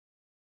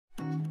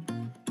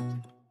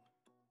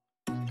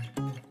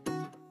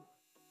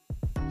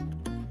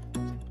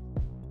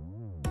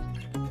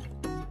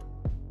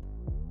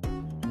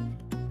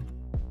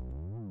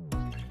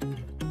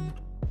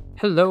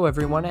Hello,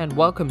 everyone, and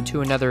welcome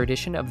to another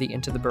edition of the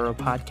Into the Borough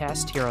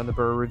podcast here on the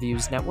Borough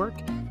Reviews Network.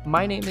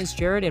 My name is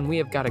Jared, and we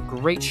have got a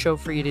great show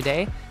for you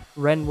today.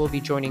 Ren will be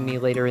joining me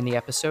later in the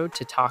episode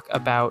to talk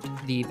about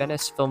the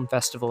Venice Film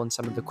Festival and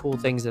some of the cool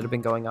things that have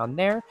been going on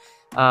there.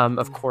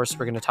 Of course,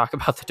 we're going to talk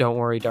about the Don't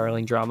Worry,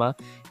 Darling drama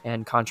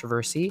and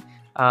controversy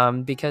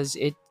because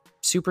it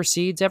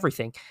supersedes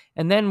everything.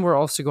 And then we're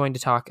also going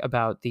to talk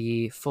about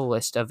the full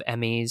list of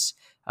Emmys,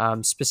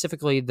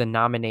 specifically the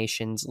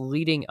nominations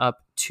leading up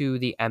to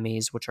the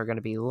Emmys, which are going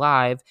to be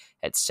live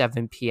at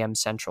 7 p.m.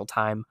 Central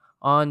Time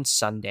on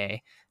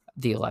Sunday,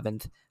 the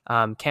 11th.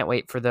 Can't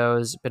wait for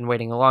those. Been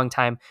waiting a long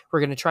time. We're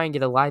going to try and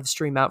get a live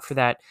stream out for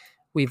that.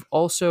 We've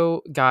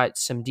also got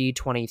some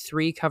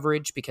D23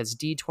 coverage because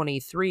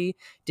D23,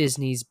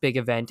 Disney's big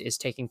event, is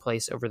taking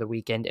place over the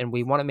weekend, and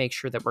we want to make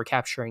sure that we're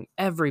capturing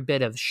every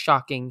bit of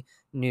shocking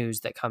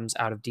news that comes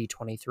out of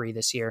D23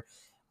 this year.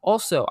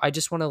 Also, I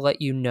just want to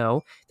let you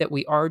know that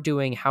we are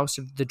doing House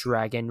of the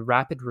Dragon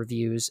rapid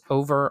reviews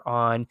over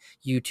on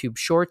YouTube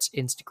Shorts,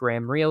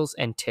 Instagram Reels,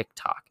 and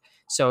TikTok.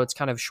 So it's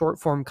kind of short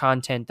form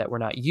content that we're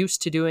not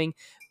used to doing,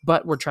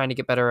 but we're trying to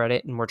get better at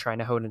it and we're trying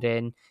to hone it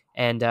in.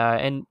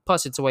 And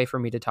plus, it's a way for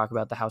me to talk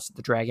about the House of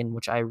the Dragon,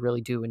 which I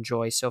really do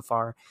enjoy so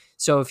far.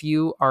 So if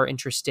you are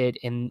interested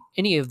in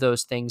any of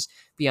those things,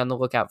 be on the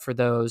lookout for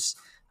those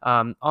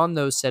on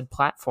those said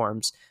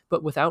platforms.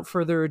 But without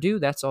further ado,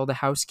 that's all the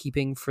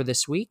housekeeping for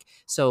this week.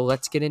 So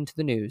let's get into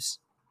the news.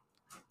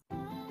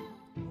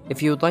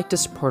 If you would like to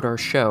support our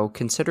show,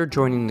 consider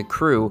joining the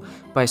crew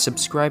by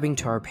subscribing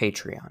to our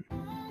Patreon.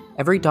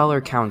 Every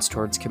dollar counts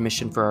towards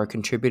commission for our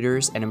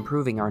contributors and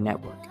improving our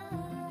network.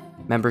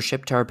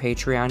 Membership to our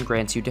Patreon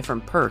grants you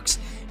different perks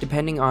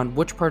depending on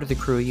which part of the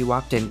crew you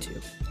opt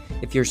into.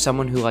 If you're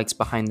someone who likes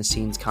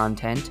behind-the-scenes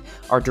content,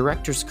 our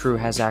Director's Crew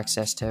has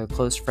access to a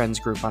close friends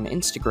group on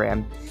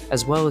Instagram,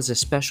 as well as a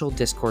special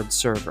Discord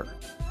server.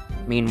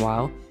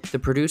 Meanwhile, the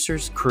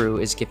Producer's Crew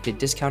is gifted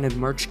discounted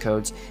merch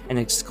codes and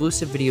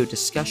exclusive video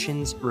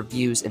discussions,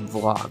 reviews, and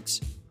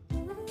vlogs.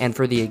 And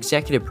for the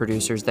executive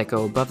producers that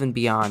go above and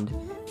beyond,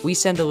 we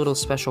send a little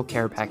special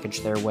care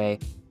package their way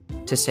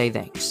to say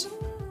thanks.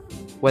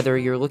 Whether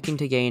you're looking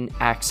to gain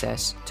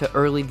access to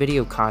early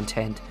video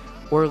content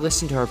or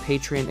listen to our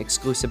Patreon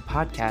exclusive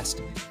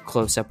podcast,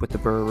 Close Up with the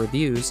Borough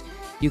Reviews,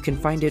 you can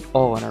find it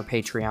all on our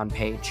Patreon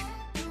page.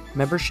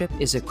 Membership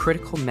is a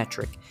critical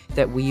metric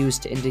that we use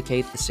to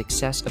indicate the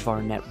success of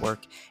our network,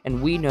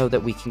 and we know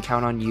that we can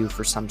count on you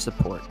for some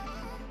support.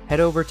 Head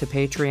over to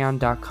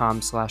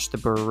patreon.com/The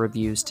Borough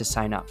Reviews to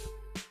sign up.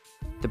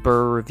 The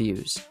Borough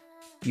Reviews,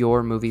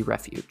 your movie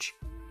refuge.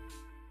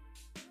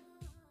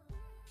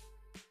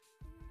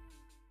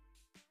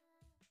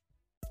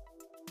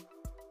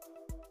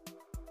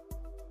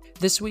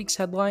 This week's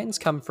headlines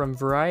come from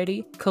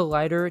Variety,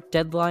 Collider,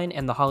 Deadline,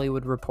 and The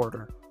Hollywood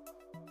Reporter.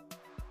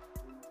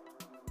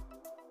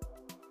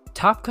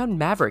 Top Gun: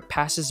 Maverick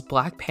passes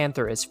Black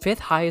Panther as 5th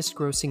highest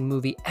grossing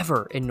movie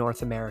ever in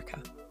North America.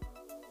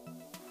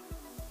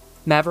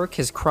 Maverick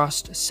has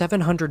crossed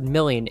 $700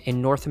 million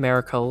in North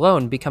America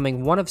alone,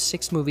 becoming one of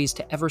 6 movies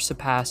to ever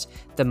surpass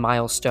the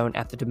milestone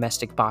at the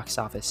domestic box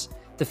office.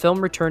 The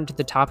film returned to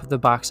the top of the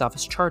box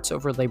office charts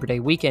over Labor Day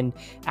weekend,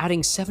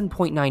 adding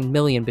 $7.9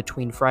 million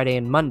between Friday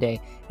and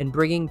Monday, and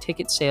bringing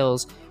ticket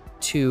sales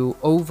to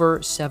over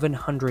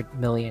 $700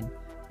 million.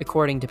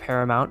 According to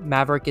Paramount,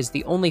 Maverick is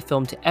the only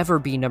film to ever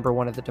be number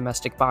 1 at the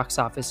domestic box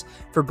office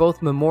for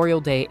both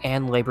Memorial Day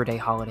and Labor Day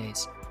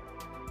holidays.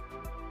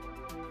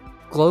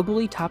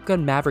 Globally, Top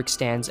Gun: Maverick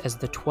stands as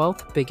the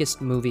 12th biggest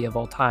movie of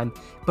all time,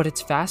 but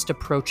it's fast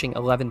approaching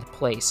 11th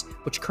place,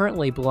 which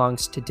currently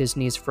belongs to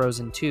Disney's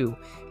Frozen 2,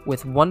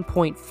 with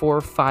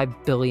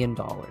 $1.45 billion.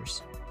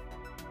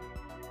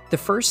 The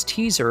first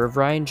teaser of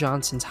Rian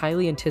Johnson's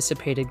highly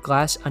anticipated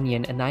Glass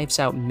Onion: A Knives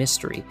Out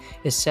mystery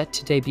is set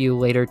to debut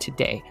later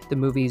today, the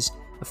movie's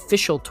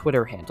official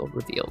Twitter handle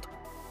revealed.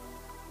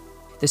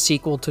 The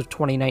sequel to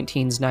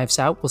 2019's Knives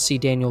Out will see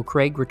Daniel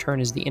Craig return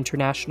as the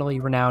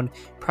internationally renowned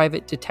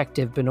private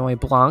detective Benoit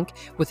Blanc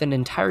with an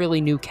entirely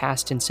new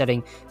cast and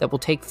setting that will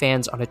take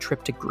fans on a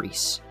trip to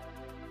Greece.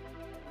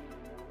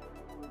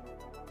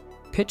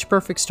 Pitch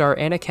Perfect star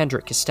Anna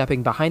Kendrick is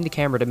stepping behind the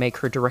camera to make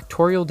her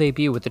directorial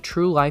debut with the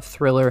true-life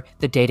thriller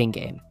The Dating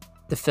Game.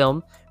 The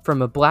film,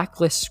 from a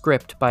blacklist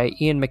script by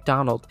Ian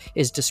McDonald,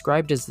 is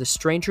described as the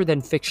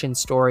stranger-than-fiction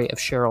story of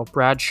Cheryl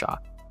Bradshaw,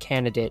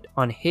 candidate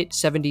on hit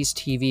 70s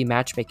TV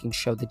matchmaking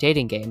show The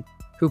Dating Game,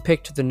 who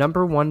picked the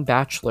number 1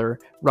 bachelor,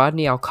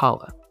 Rodney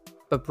Alcala.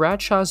 But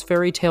Bradshaw's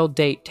fairy tale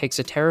date takes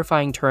a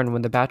terrifying turn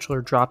when the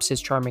bachelor drops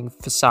his charming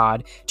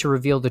facade to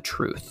reveal the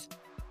truth.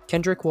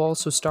 Kendrick will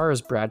also star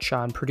as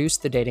Bradshaw and produce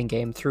The Dating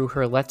Game through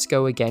her Let's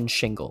Go Again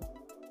shingle.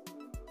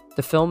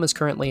 The film is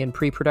currently in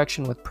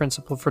pre-production with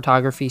principal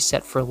photography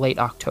set for late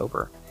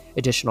October.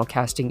 Additional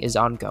casting is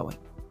ongoing.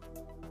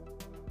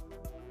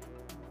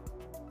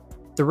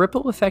 The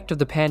ripple effect of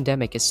the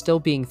pandemic is still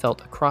being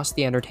felt across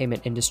the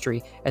entertainment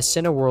industry as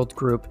Cineworld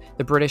Group,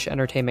 the British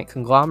entertainment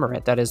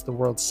conglomerate that is the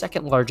world's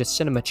second largest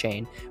cinema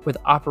chain, with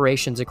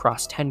operations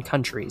across 10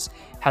 countries,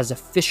 has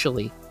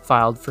officially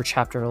filed for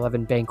Chapter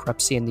 11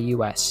 bankruptcy in the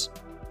US.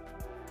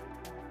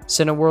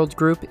 Cineworld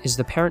Group is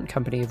the parent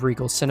company of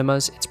Regal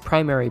Cinemas, its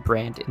primary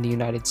brand in the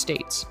United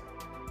States.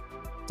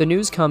 The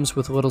news comes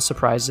with little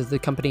surprise as the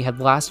company had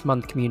last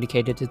month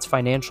communicated its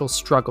financial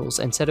struggles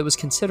and said it was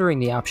considering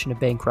the option of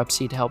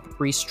bankruptcy to help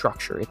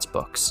restructure its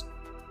books.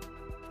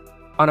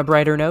 On a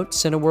brighter note,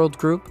 Cineworld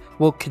Group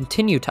will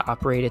continue to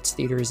operate its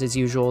theaters as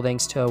usual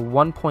thanks to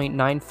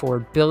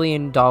 $1.94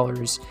 billion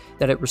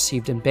that it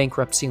received in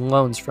bankruptcy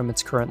loans from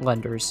its current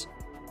lenders.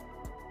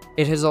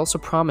 It has also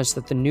promised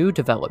that the new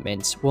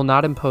developments will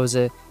not impose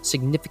a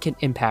significant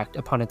impact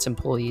upon its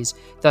employees,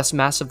 thus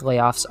massive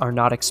layoffs are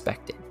not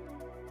expected.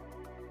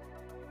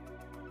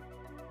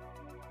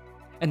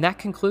 And that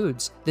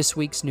concludes this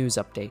week's news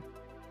update.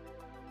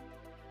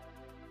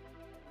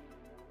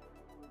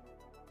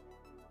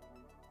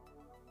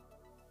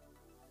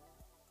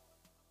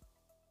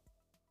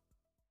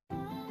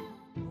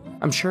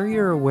 I'm sure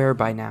you're aware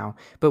by now,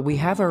 but we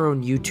have our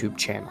own YouTube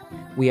channel.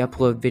 We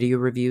upload video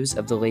reviews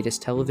of the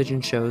latest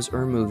television shows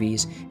or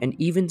movies, and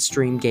even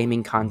stream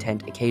gaming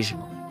content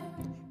occasionally.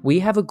 We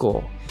have a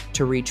goal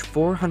to reach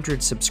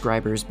 400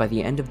 subscribers by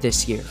the end of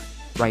this year.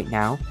 Right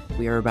now,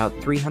 we are about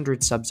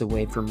 300 subs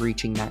away from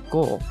reaching that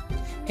goal.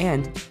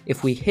 And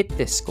if we hit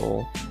this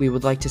goal, we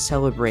would like to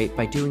celebrate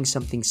by doing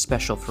something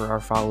special for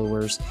our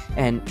followers,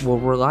 and we'll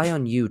rely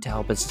on you to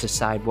help us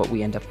decide what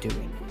we end up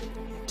doing.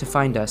 To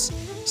find us,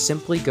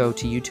 simply go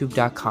to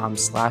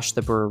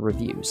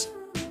youtube.com/theburrowreviews.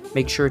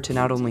 Make sure to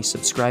not only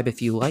subscribe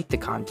if you like the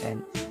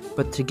content,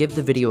 but to give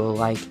the video a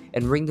like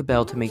and ring the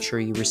bell to make sure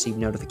you receive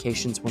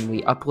notifications when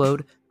we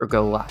upload or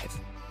go live.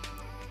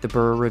 The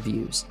Burrow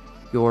Reviews,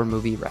 your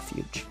movie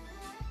refuge.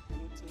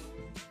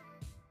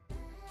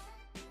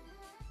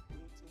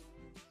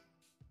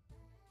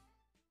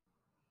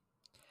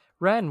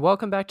 Ren,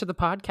 welcome back to the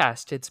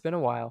podcast. It's been a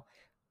while.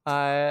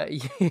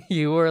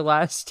 You were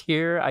last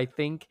here, I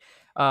think,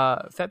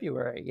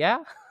 February, yeah?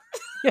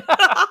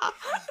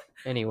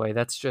 Anyway,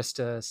 that's just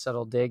a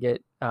subtle dig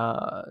at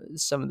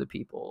some of the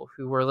people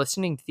who were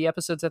listening to the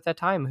episodes at that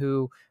time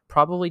who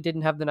probably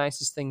didn't have the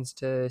nicest things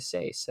to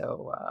say.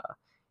 So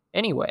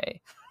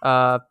anyway,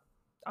 I'm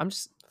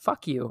just,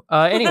 fuck you.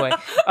 Anyway,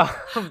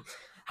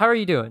 how are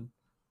you doing?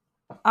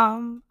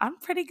 I'm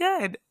pretty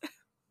good.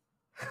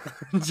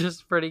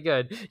 Just pretty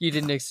good. You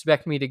didn't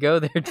expect me to go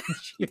there, did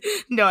you?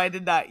 No, I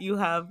did not. You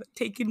have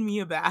taken me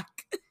aback.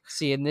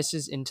 See, and this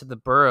is Into the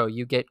Burrow.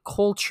 You get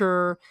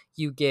culture,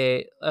 you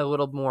get a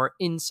little more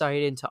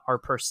insight into our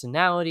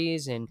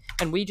personalities, and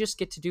we just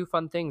get to do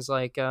fun things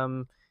like,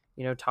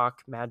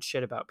 talk mad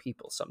shit about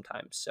people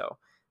sometimes. So,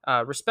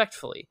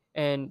 respectfully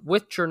and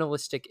with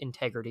journalistic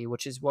integrity,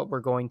 which is what we're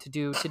going to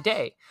do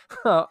today.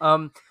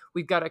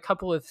 We've got a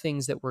couple of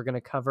things that we're going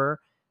to cover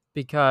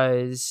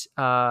because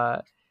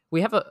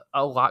we have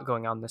a lot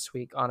going on this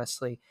week,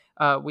 honestly.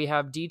 We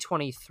have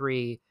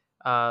D23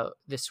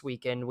 this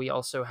weekend. We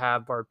also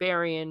have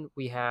Barbarian.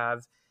 We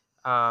have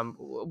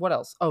what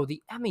else? Oh,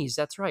 the Emmys.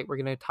 That's right. We're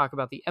going to talk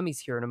about the Emmys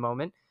here in a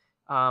moment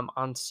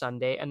on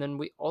Sunday. And then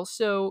we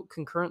also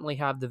concurrently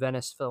have the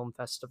Venice Film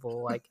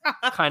Festival,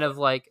 kind of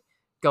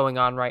going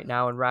on right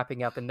now and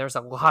wrapping up. And there's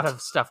a lot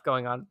of stuff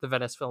going on at the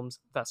Venice Film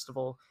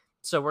Festival.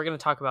 So we're going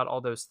to talk about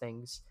all those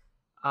things.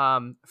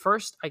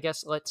 First, I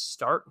guess let's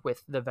start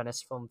with the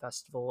Venice Film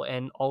Festival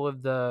and all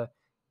of the,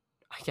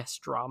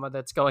 drama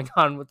that's going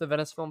on with the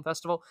Venice Film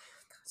Festival.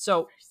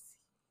 So,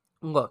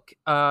 look,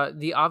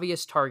 the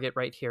obvious target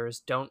right here is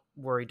Don't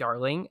Worry,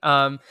 Darling.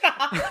 And,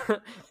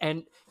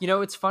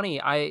 it's funny.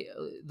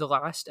 The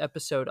last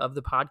episode of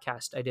the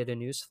podcast, I did a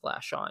news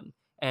flash on,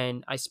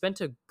 and I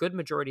spent a good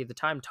majority of the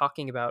time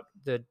talking about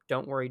the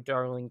Don't Worry,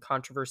 Darling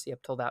controversy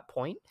up till that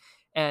point.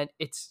 And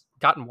it's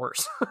gotten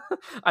worse.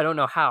 I don't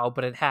know how,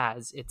 but it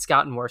has. It's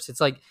gotten worse.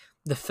 It's like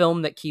the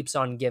film that keeps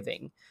on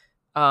giving.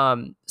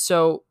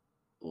 So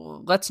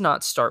let's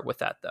not start with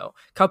that, though.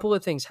 A couple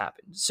of things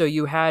happened. So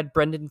you had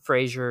Brendan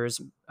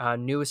Fraser's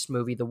newest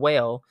movie, The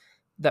Whale,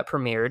 that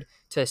premiered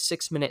to a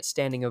 6-minute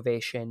standing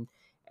ovation.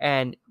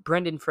 And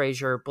Brendan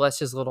Fraser, bless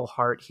his little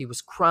heart, he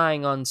was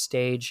crying on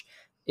stage.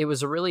 It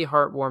was a really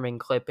heartwarming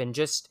clip. And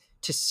just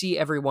to see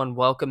everyone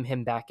welcome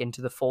him back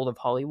into the fold of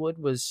Hollywood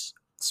was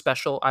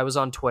special. I was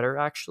on Twitter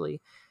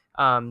actually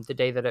the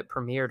day that it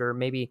premiered, or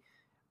maybe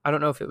I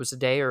don't know if it was the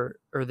day or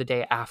the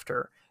day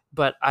after,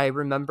 but I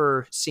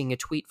remember seeing a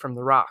tweet from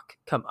The Rock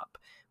come up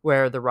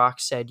where The Rock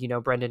said,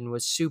 Brendan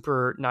was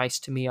super nice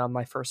to me on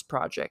my first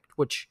project,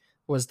 which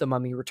was The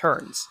Mummy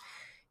Returns.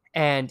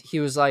 And he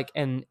was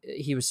and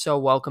he was so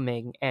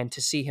welcoming, and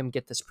to see him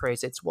get this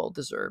praise, it's well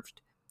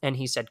deserved. And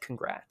he said,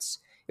 congrats.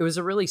 It was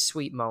a really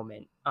sweet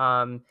moment.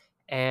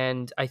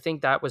 And I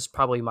think that was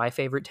probably my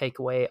favorite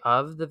takeaway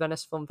of the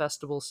Venice Film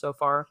Festival so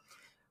far.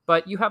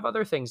 But you have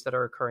other things that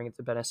are occurring at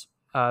the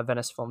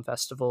Venice Film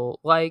Festival,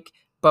 like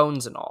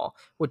Bones and All,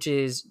 which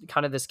is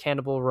kind of this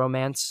cannibal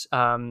romance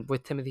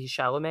with Timothée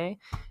Chalamet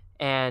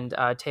and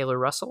Taylor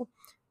Russell.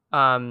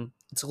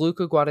 It's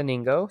Luca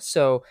Guadagnino.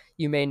 So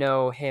you may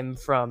know him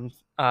from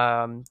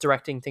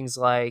directing things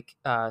like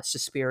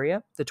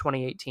Suspiria, the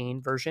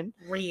 2018 version,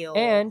 Real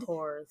and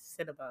horror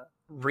cinema.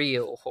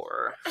 real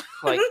horror,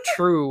 like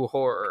true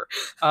horror.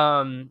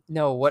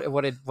 No,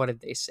 what did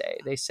they say?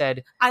 They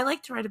said, I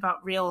like to write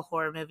about real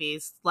horror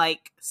movies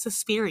like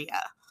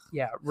Suspiria.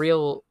 yeah,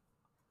 real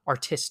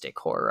artistic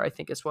horror, I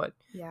think is what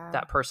Yeah.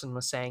 that person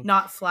was saying.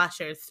 Not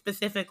slashers.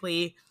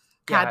 Specifically,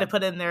 had Yeah. to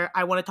put in there,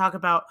 I want to talk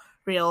about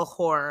real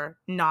horror,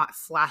 not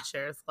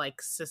slashers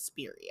like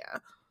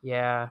Suspiria.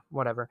 Yeah,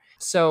 whatever.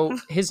 So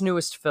his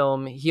newest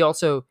film, he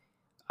also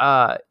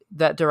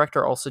that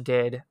director also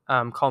did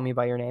Call Me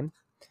by Your Name.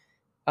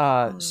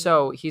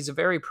 So he's a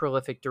very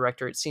prolific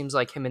director. It seems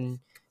like him and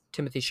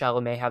Timothy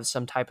Chalamet have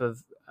some type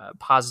of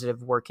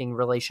positive working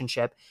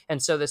relationship.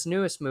 And so this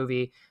newest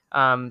movie,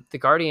 The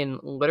Guardian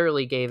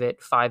literally gave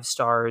it 5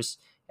 stars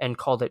and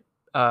called it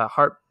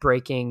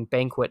Heartbreaking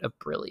Banquet of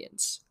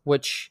Brilliance,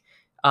 which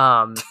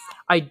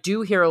I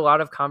do hear a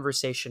lot of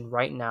conversation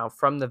right now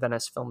from the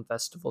Venice Film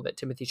Festival that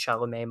Timothy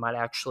Chalamet might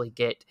actually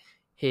get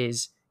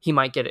he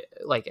might get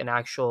like an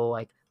actual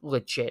like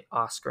legit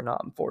Oscar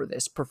nom for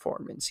this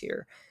performance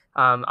here.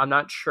 I'm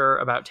not sure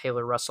about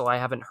Taylor Russell. I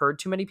haven't heard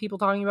too many people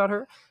talking about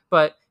her,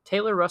 but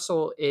Taylor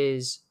Russell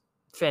is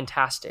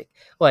fantastic.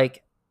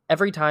 Like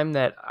every time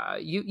that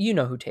you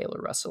know who Taylor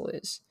Russell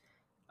is.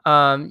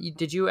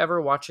 Did you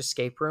ever watch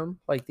Escape Room,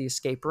 like the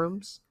escape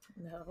rooms?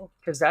 No.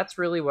 Because that's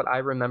really what I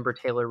remember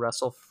Taylor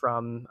Russell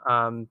from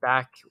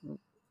back,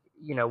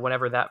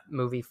 whenever that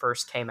movie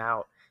first came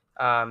out.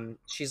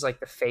 She's like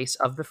the face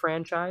of the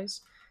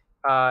franchise.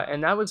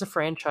 And that was a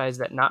franchise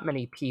that not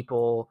many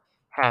people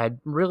had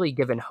really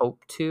given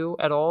hope to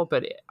at all,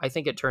 but I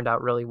think it turned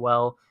out really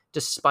well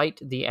despite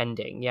the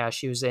ending. Yeah,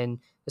 she was in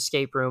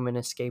Escape Room and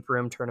Escape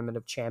Room Tournament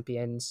of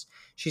Champions.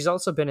 She's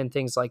also been in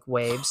things like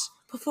Waves.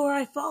 Before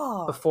I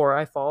Fall. Before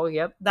I Fall,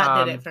 yep.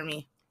 That did it for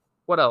me.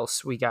 What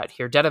else we got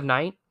here? Dead of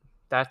Night.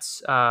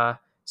 That's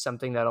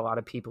something that a lot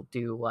of people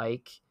do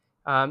like.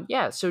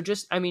 So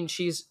just, I mean,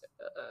 she's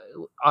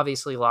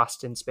obviously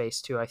Lost in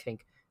Space too. I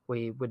think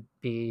we would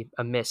be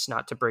amiss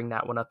not to bring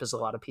that one up, as a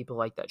lot of people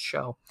like that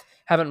show.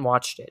 Haven't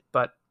watched it,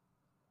 but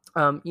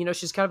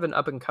she's kind of an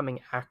up and coming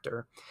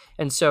actor.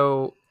 And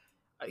so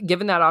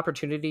given that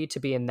opportunity to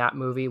be in that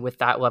movie with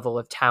that level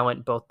of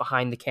talent, both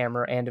behind the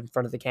camera and in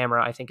front of the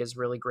camera, I think is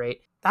really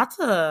great. That's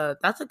a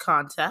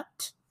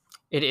concept.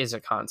 It is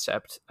a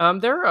concept.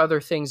 There are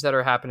other things that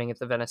are happening at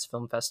the Venice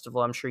Film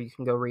Festival. I'm sure you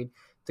can go read.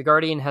 The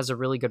Guardian has a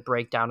really good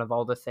breakdown of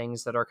all the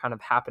things that are kind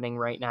of happening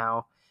right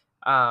now.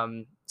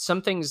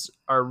 Some things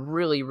are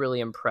really, really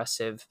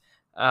impressive,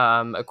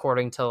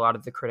 according to a lot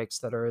of the critics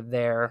that are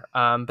there.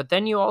 But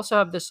then you also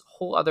have this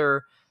whole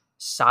other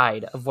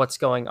side of what's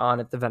going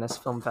on at the Venice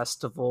Film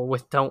Festival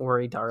with Don't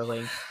Worry,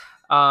 Darling.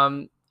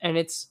 And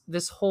it's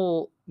this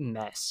whole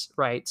mess,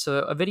 right? So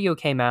a video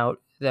came out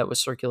that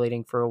was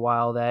circulating for a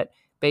while that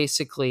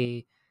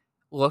basically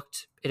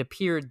it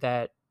appeared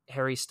that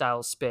Harry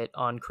Styles spit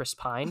on Chris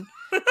Pine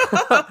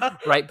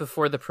right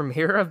before the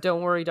premiere of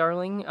Don't Worry,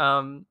 Darling.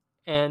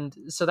 And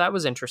so that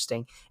was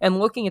interesting. And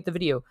looking at the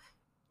video,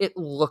 it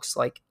looks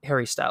like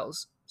Harry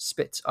Styles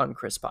spits on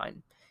Chris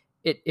Pine.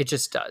 It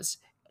just does.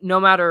 No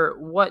matter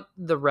what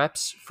the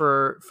reps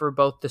for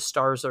both the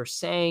stars are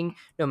saying,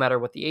 no matter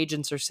what the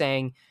agents are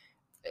saying,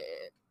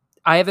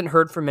 I haven't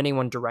heard from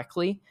anyone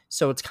directly,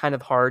 so it's kind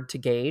of hard to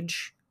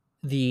gauge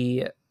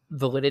the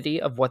validity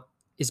of what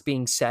is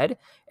being said.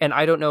 And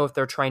I don't know if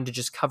they're trying to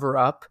just cover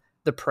up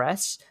the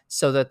press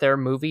so that their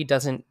movie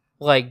doesn't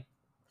like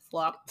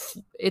flop.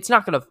 It's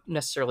not going to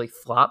necessarily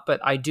flop, but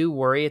I do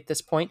worry at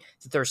this point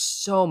that there's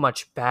so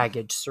much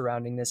baggage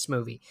surrounding this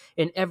movie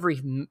in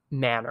every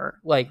manner,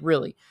 like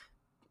really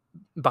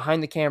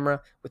behind the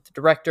camera, with the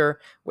director,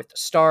 with the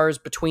stars,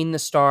 between the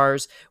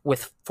stars,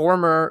 with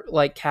former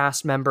like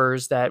cast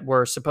members that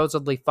were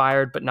supposedly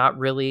fired but not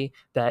really,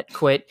 that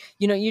quit.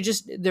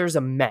 There's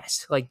a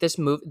mess. Like this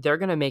movie, they're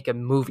going to make a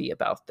movie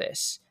about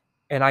this,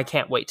 and I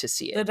can't wait to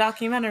see it. The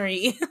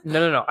documentary.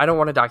 No. I don't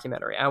want a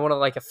documentary. I want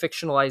a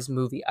fictionalized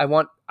movie. I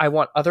want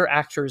other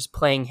actors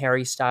playing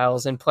Harry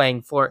Styles and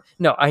playing Florence.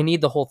 No, I need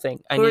the whole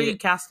thing. Who are you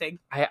casting?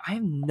 I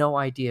have no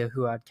idea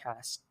who I'd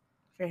cast.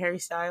 For Harry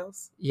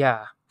Styles?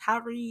 Yeah.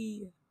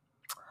 Harry.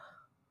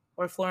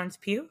 Or Florence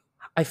Pugh?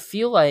 I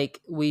feel like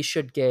we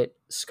should get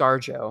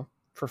ScarJo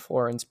for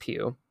Florence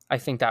Pugh. I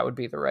think that would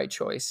be the right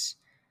choice.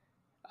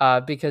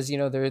 Because,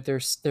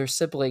 they're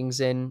siblings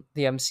in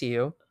the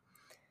MCU.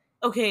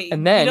 Okay,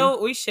 and then, you know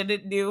what we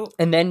shouldn't do?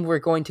 And then we're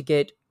going to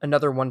get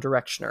another One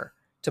Directioner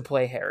to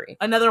play Harry.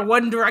 Another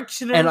One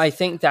Directioner? And I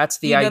think that's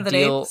the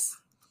ideal.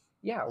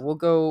 Yeah, we'll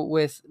go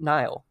with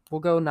Niall.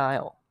 We'll go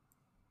Niall.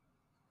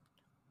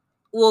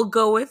 We'll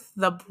go with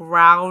the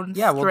brown,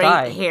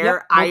 straight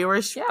hair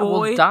Irish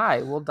boy.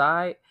 We'll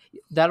die.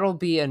 that'll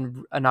be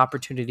an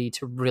opportunity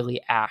to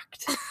really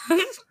act,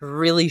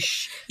 really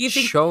You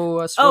think? show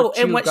us.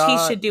 And what got,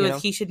 he should do you is know?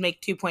 he should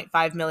make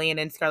 2.5 million,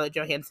 and Scarlett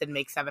Johansson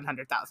make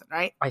 700,000.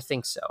 Right? I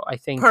think so. I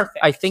think Perfect.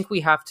 I think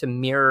we have to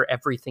mirror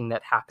everything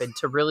that happened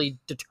to really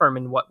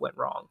determine what went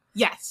wrong.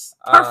 Yes,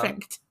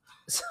 perfect.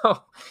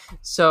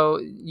 So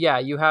yeah,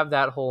 you have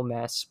that whole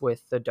mess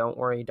with the Don't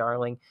Worry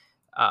Darling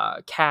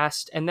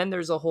cast, and then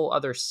there's a whole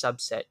other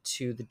subset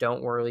to the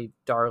Don't Worry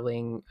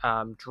Darling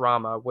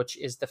drama, which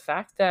is the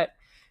fact that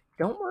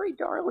Don't Worry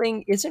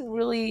Darling isn't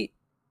really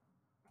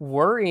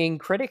worrying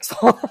critics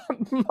all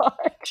that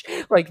much.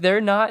 Like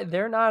they're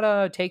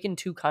not taken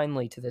too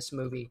kindly to this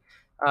movie.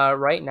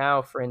 Right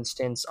now, for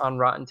instance, on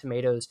Rotten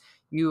Tomatoes,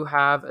 you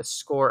have a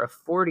score of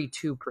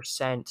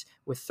 42%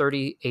 with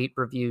 38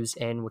 reviews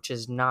in, which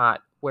is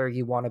not where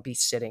you want to be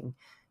sitting.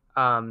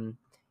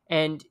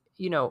 And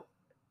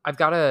I've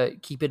got to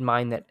keep in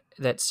mind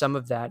that some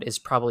of that is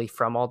probably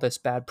from all this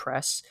bad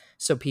press.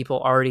 So people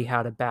already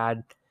had a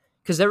bad,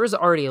 because there was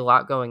already a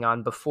lot going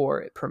on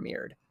before it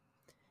premiered.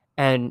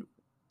 And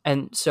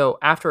so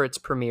after it's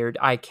premiered,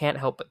 I can't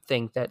help but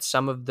think that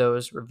some of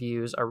those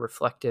reviews are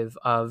reflective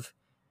of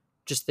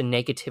just the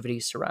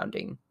negativity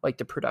surrounding like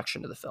the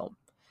production of the film,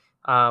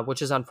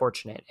 which is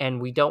unfortunate. And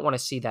we don't want to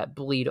see that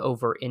bleed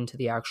over into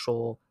the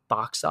actual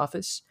box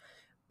office,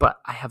 but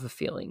I have a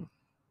feeling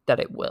that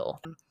it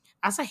will.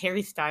 As a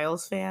Harry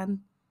Styles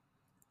fan,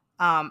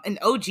 an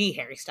OG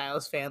Harry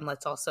Styles fan,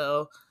 let's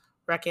also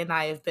reckon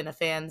I have been a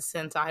fan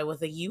since I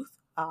was a youth.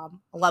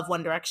 Love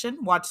One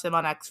Direction, watched them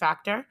on X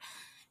Factor.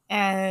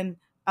 And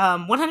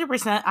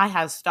 100% I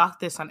have stalked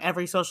this on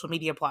every social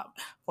media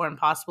platform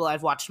possible.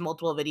 I've watched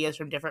multiple videos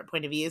from different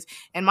point of views.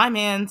 And my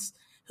man's,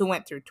 who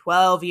went through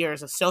 12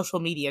 years of social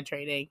media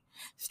training,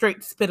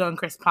 straight spit on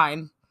Chris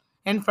Pine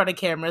in front of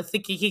cameras,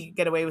 thinking he could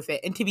get away with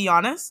it. And to be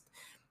honest,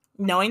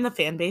 knowing the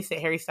fan base that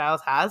Harry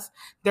Styles has,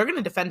 they're going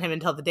to defend him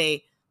until the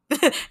day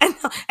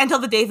until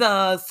the day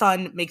the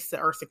sun makes the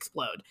earth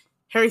explode.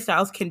 Harry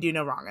Styles can do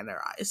no wrong in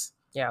their eyes.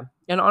 Yeah.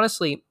 And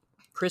honestly,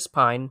 Chris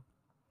Pine,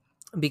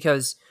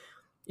 because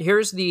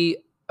here's the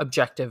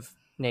objective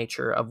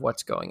nature of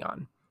what's going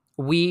on.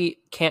 We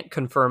can't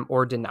confirm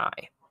or deny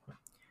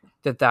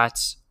that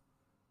that's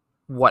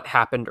what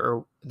happened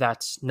or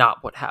that's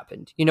not what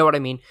happened. You know what I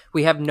mean?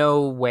 We have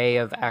no way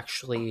of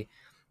actually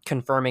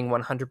confirming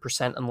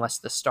 100% unless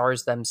the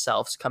stars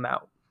themselves come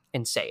out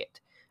and say it.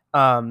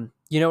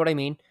 You know what I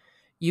mean?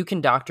 You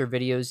can doctor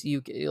videos.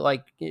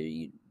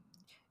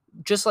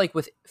 Just like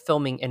with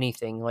filming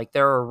anything, like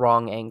there are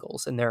wrong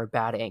angles and there are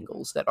bad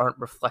angles that aren't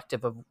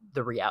reflective of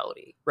the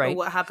reality, right? But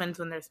what happens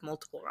when there's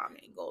multiple wrong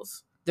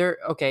angles?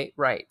 Okay,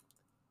 right.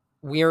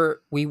 We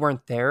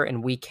weren't there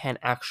and we can't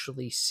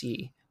actually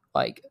see,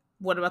 like,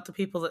 what about the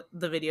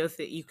videos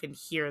that you can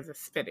hear the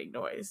spitting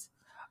noise?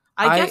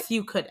 I guess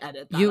you could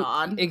edit that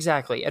on.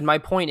 Exactly. And my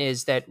point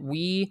is that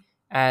we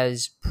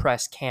as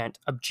press can't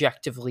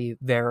objectively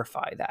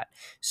verify that.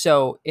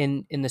 So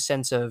in the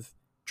sense of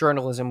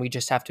journalism, we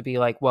just have to be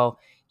like, well,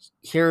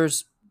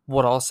 here's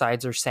what all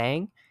sides are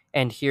saying,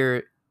 and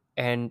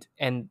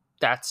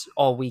that's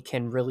all we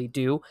can really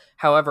do.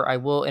 However, I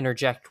will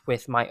interject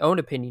with my own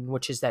opinion,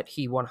 which is that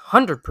he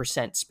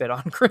 100% spit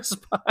on Chris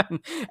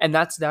Pine, and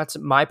that's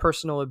my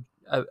personal,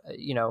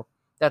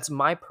 that's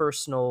my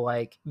personal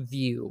like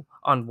view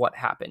on what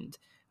happened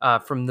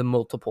from the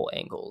multiple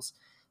angles,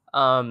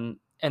 and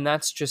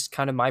that's just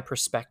kind of my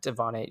perspective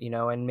on it,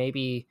 and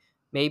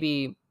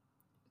maybe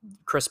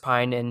Chris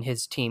Pine and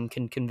his team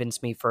can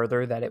convince me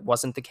further that it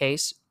wasn't the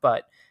case.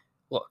 But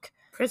look,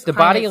 the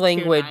body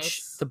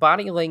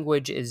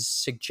language is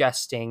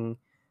suggesting,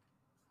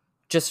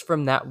 just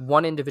from that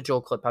one individual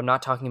clip. I'm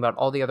not talking about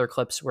all the other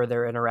clips where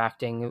they're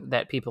interacting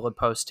that people have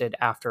posted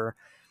after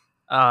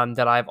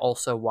that I've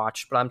also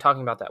watched, but I'm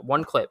talking about that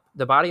one clip.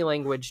 The body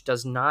language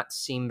does not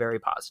seem very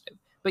positive.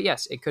 But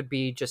yes, it could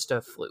be just a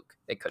fluke.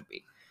 It could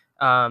be.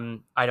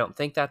 I don't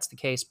think that's the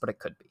case, but it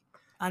could be.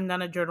 I'm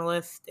not a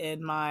journalist, and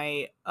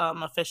my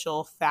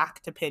official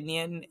fact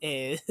opinion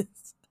is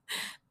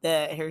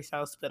that Harry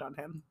Styles spit on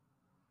him.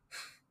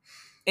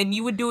 And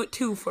you would do it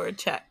too for a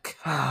check.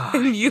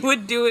 And you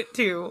would do it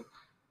too.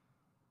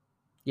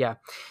 Yeah.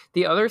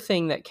 The other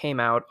thing that came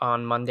out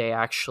on Monday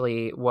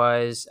actually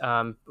was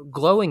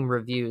glowing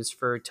reviews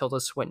for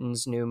Tilda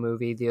Swinton's new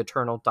movie, The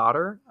Eternal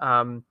Daughter,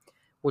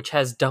 which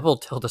has double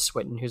Tilda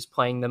Swinton, who's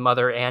playing the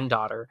mother and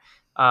daughter.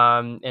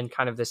 And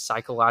kind of this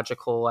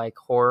psychological like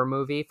horror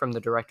movie from the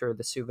director of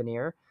The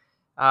Souvenir.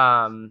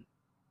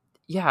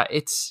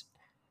 It's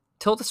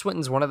Tilda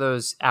Swinton's one of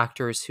those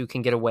actors who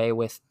can get away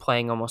with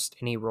playing almost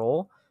any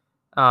role.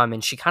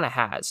 And she kind of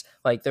has.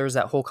 Like there's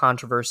that whole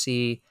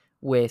controversy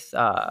with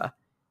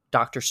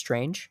Doctor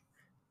Strange.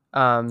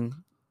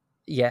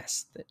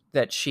 Yes,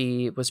 that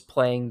she was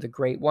playing the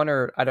Great One,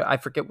 or I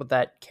forget what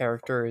that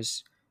character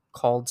is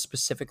called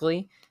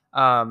specifically.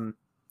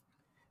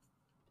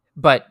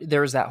 But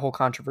there was that whole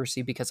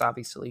controversy because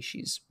obviously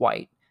she's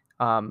white,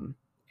 and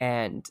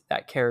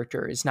that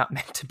character is not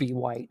meant to be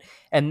white.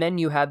 And then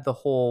you had the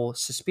whole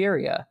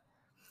Suspiria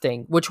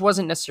thing, which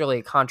wasn't necessarily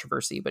a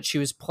controversy, but she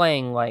was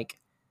playing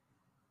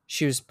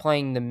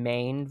the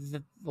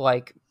main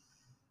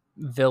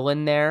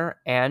villain there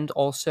and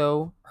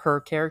also her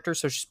character,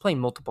 so she's playing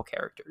multiple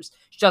characters.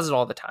 She does it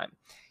all the time.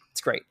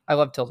 It's great. I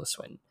love Tilda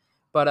Swinton.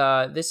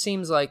 But this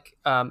seems like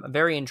a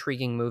very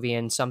intriguing movie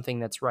and something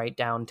that's right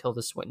down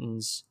Tilda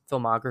Swinton's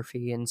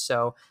filmography, and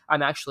so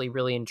I'm actually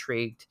really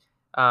intrigued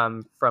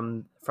from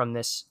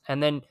this.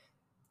 And then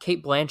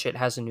Kate Blanchett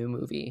has a new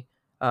movie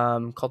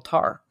called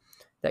Tar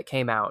that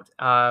came out,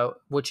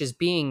 which is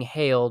being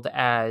hailed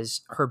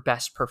as her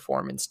best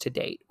performance to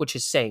date, which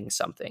is saying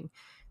something,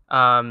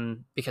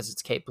 because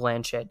it's Kate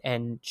Blanchett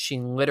and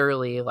she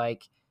literally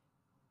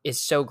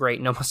is so great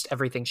in almost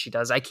everything she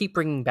does. I keep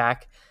bringing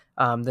back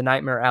the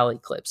Nightmare Alley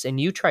clips,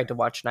 and you tried to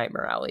watch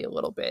Nightmare Alley a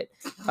little bit,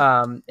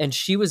 and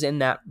she was in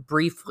that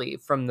briefly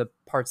from the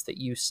parts that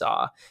you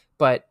saw.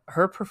 But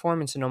her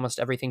performance in almost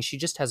everything, she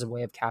just has a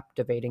way of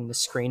captivating the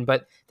screen.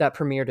 But that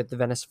premiered at the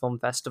Venice Film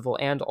Festival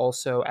and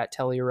also at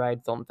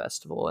Telluride Film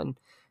Festival. And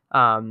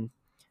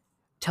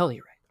Telluride,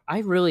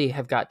 I really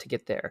have got to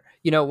get there.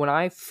 When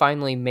I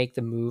finally make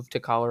the move to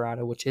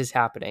Colorado, which is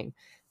happening,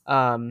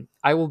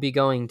 I will be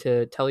going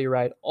to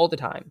Telluride all the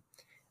time.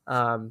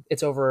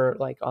 It's over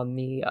on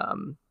the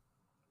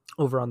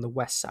over on the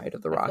west side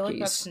of the Rockies. I feel like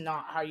that's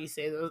not how you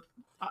say those.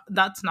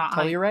 That's not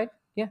Telluride.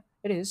 Yeah,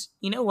 it is.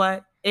 You know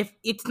what? If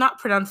it's not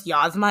pronounced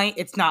Yasmite,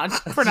 it's not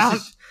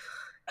pronounced.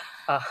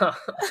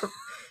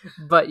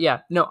 But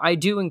yeah, no, I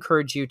do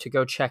encourage you to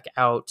go check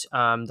out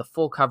the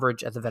full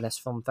coverage at the Venice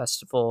Film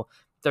Festival.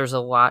 There's a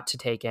lot to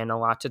take in, a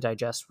lot to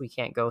digest. We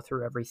can't go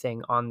through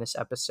everything on this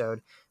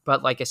episode.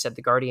 But like I said,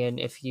 The Guardian,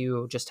 if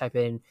you just type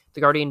in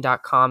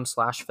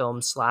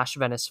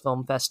theguardian.com/film/Venice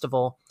Film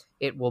Festival,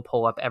 it will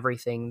pull up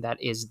everything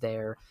that is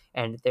there.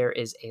 And there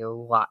is a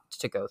lot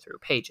to go through,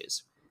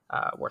 pages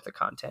worth of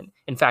content.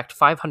 In fact,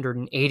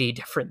 580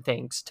 different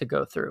things to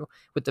go through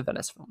with the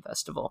Venice Film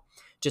Festival.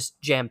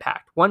 Just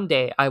jam-packed. One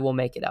day I will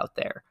make it out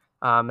there.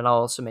 And I'll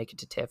also make it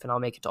to TIFF, and I'll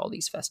make it to all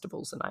these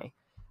festivals. And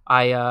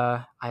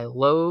I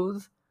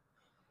loathe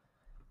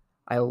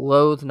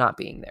not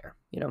being there,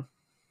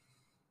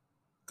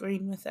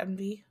 Green with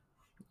envy.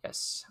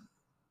 Yes.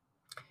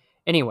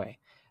 Anyway,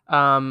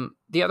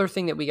 the other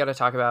thing that we got to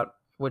talk about,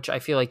 which I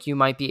feel like you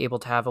might be able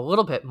to have a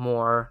little bit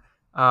more,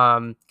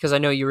 because I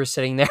know you were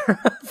sitting there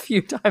a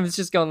few times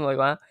just going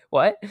like,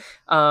 what?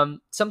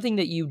 Something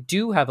that you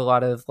do have a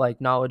lot of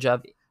knowledge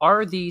of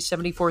are the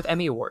 74th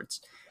Emmy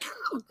Awards.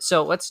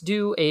 So let's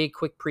do a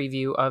quick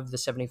preview of the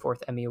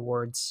 74th Emmy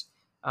Awards.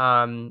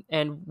 And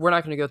we're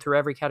not going to go through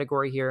every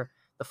category here.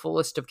 The full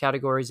list of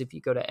categories, if you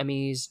go to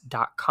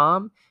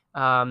emmys.com,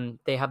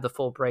 they have the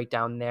full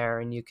breakdown there,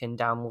 and you can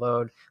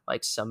download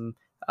some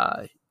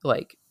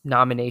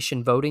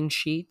nomination voting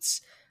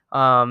sheets,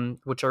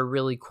 which are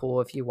really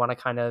cool if you want to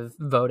kind of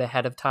vote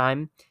ahead of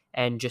time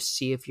and just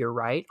see if you're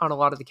right on a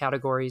lot of the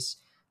categories.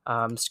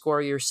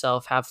 Score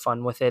yourself, have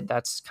fun with it.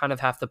 That's kind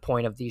of half the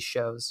point of these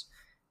shows.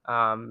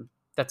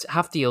 That's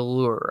half the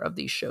allure of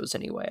these shows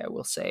anyway, I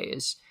will say,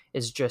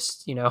 is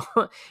just,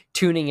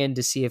 tuning in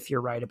to see if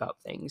you're right about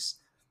things.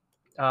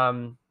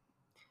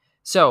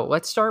 So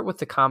let's start with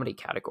the comedy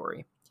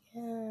category.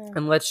 Yeah.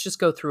 And let's just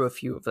go through a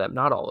few of them,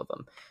 not all of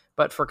them.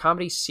 But for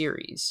comedy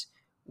series,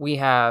 we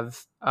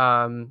have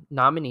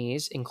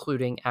nominees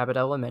including Abbott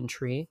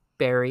Elementary,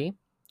 Barry,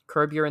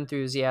 Curb Your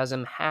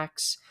Enthusiasm,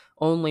 Hacks,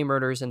 Only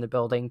Murders in the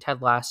Building,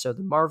 Ted Lasso,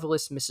 The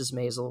Marvelous Mrs.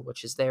 Maisel,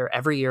 which is there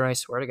every year, I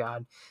swear to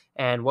God,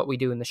 and What We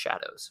Do in the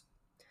Shadows.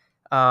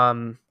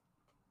 No,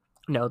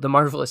 The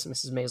Marvelous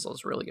Mrs. Maisel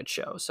is a really good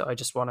show, so I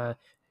just want to...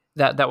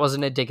 That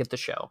wasn't a dig at the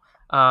show.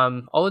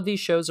 All of these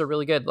shows are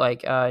really good.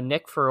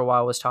 Nick for a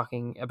while was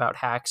talking about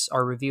Hacks.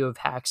 Our review of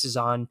Hacks is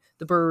on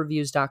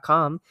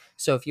theburrowreviews.com.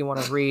 So if you want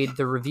to read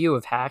the review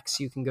of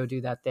Hacks, you can go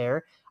do that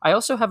there. I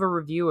also have a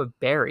review of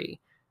Barry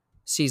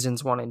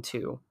seasons 1 and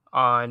 2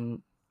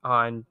 on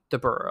The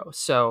Burrow.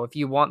 So if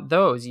you want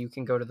those, you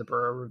can go to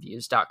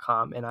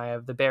theburrowreviews.com, and I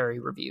have the Barry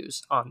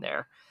reviews on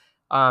there.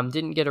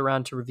 Didn't get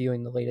around to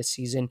reviewing the latest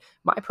season.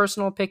 My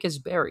personal pick is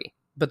Barry,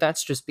 but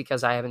that's just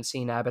because I haven't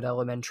seen Abbott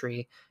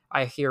Elementary.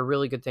 I hear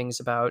really good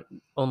things about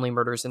Only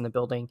Murders in the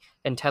Building,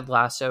 and Ted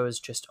Lasso is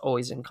just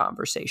always in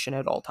conversation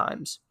at all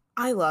times.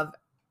 I love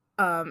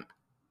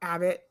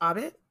Abbott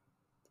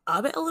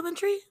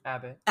Elementary?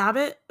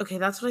 Abbott? Okay,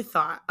 that's what I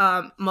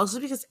thought.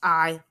 Mostly because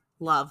I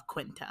love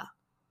Quinta.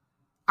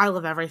 I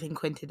love everything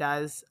Quinta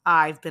does.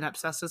 I've been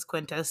obsessed with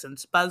Quinta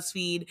since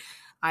BuzzFeed.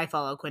 I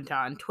follow Quinta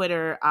on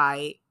Twitter.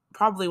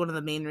 Probably one of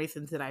the main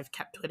reasons that I've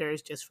kept Twitter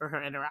is just for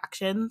her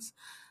interactions.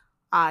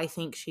 I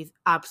think she's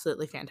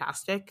absolutely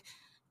fantastic.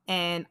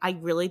 And I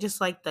really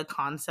just like the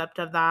concept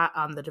of that,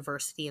 the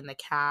diversity in the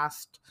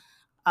cast.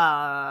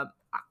 I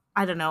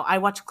don't know. I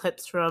watch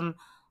clips from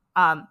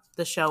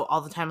the show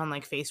all the time on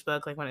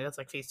Facebook, when it does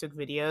Facebook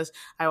videos.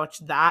 I watch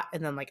that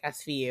and then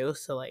SVU.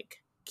 So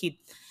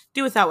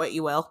do with that what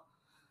you will.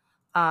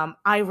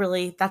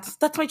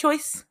 That's my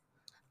choice.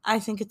 I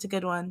think it's a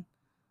good one.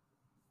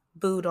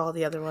 booed all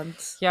the other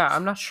ones. Yeah,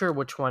 I'm not sure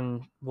which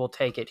one will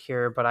take it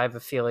here, but I have a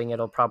feeling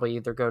it'll probably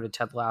either go to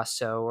Ted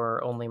Lasso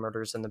or Only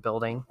Murders in the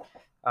Building,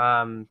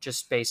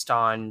 just based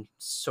on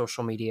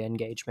social media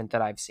engagement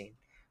that I've seen.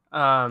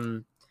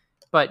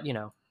 But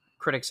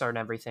critics aren't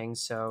everything,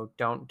 so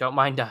don't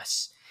mind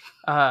us.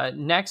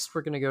 Next,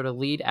 we're going to go to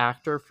lead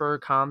actor for a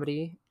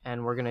comedy,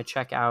 and we're going to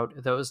check out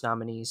those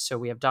nominees. So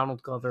we have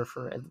Donald Glover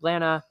for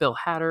Atlanta, Bill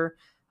Hader,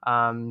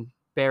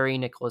 Barry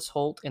Nicholas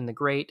Holt in The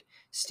Great,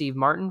 Steve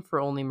Martin for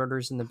Only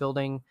Murders in the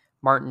Building,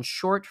 Martin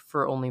Short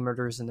for Only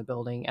Murders in the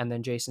Building, and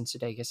then Jason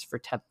Sudeikis for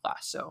Ted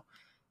Lasso.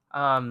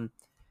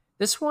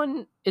 This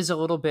one is a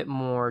little bit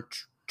more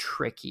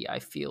tricky. I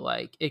feel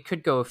like it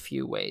could go a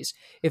few ways.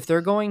 If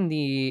they're going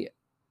the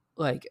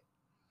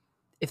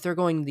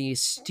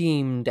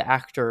esteemed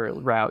actor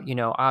route,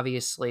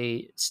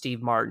 obviously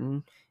Steve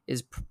Martin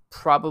is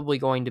probably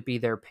going to be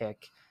their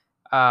pick.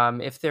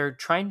 If they're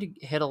trying to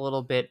hit a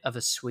little bit of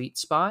a sweet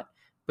spot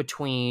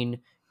between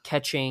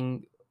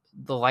catching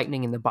the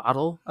lightning in the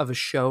bottle of a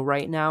show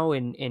right now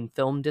in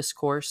film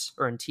discourse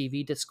or in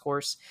TV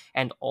discourse,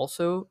 and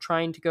also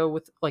trying to go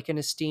with like an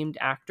esteemed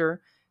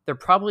actor, they're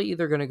probably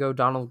either going to go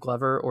Donald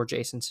Glover or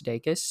Jason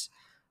Sudeikis.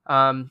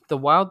 The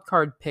wild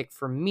card pick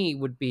for me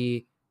would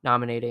be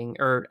nominating,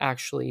 or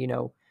actually,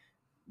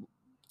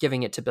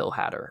 giving it to Bill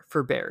Hader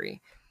for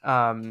Barry,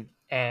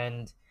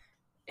 and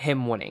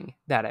him winning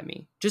that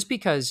Emmy, just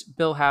because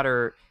Bill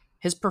Hader,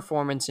 his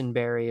performance in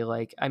Barry,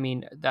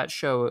 that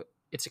show,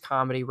 it's a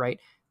comedy, right?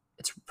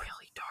 It's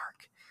really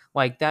dark.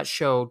 Like, that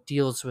show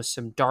deals with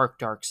some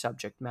dark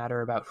subject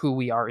matter about who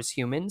we are as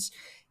humans.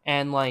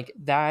 And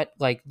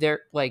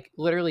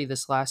literally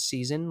this last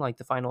season, like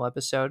the final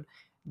episode,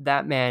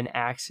 that man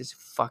acts his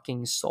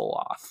fucking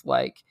soul off.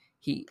 Like,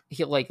 he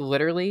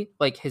literally,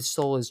 like, his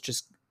soul is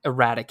just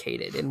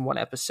eradicated in one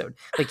episode.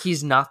 Like,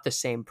 he's not the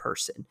same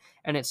person,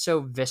 and it's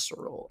so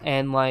visceral.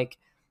 And like,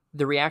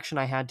 the reaction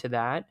I had to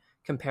that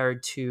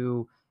compared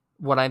to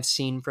what I've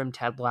seen from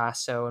Ted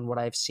Lasso and what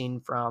I've seen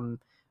from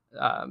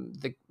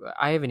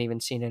I haven't even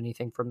seen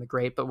anything from The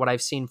Great, but what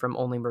I've seen from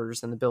Only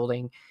Murders in the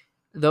Building,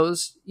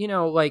 those,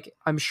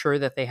 I'm sure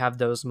that they have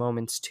those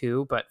moments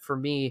too, but for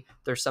me,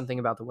 there's something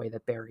about the way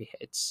that Barry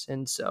hits.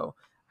 And so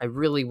I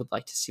really would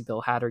like to see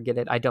Bill Hader get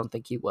it. I don't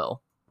think he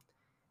will.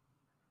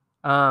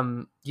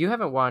 You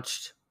haven't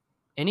watched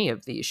any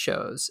of these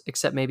shows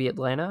except maybe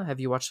Atlanta.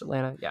 Have you watched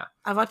Atlanta? Yeah.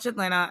 I watched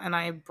Atlanta and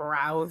I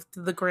browsed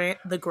The Great.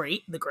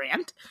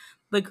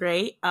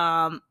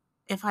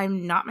 If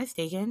I'm not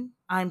mistaken,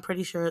 I'm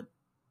pretty sure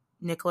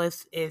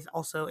Nicholas is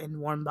also in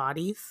Warm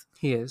Bodies.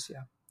 He is,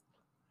 yeah.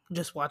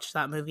 Just watched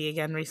that movie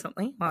again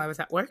recently while I was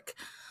at work.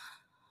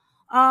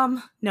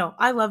 No,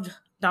 I loved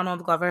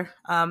Donald Glover.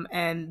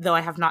 And though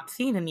I have not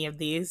seen any of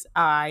these,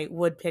 I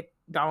would pick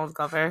Donald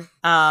Glover.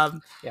 Yeah.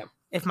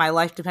 If my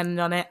life depended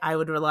on it, I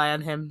would rely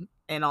on him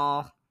in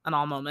all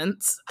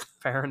moments.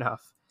 Fair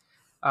enough.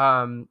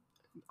 On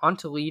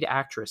to lead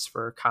actress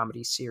for a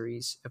comedy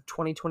series of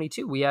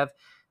 2022. We have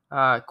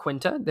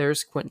Quinta.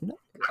 There's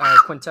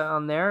Quinta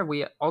on there.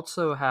 We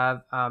also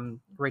have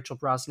Rachel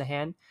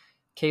Brosnahan,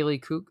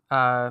 Kaylee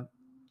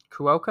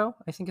Cuoco,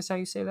 I think is how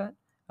you say that.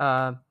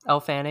 Elle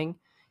Fanning,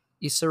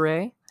 Issa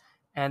Rae,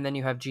 and then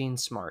you have Jean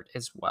Smart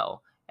as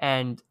well.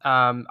 And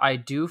I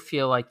do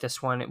feel like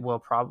this one will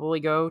probably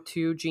go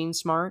to Jean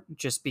Smart,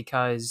 just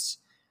because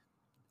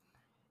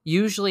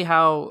usually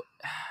how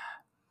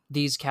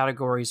these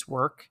categories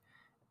work,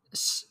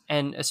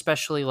 and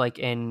especially like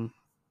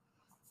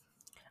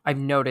I've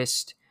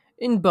noticed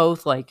in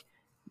both like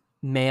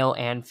male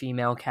and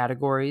female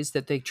categories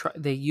that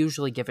they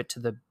usually give it to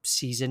the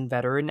seasoned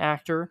veteran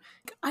actor.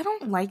 I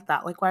don't like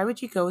that. Like, why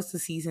would you go as the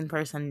seasoned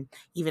person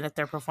even if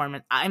their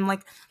performance? I'm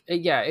like,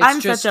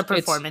 I'm such a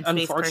performance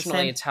based person.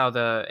 Unfortunately, it's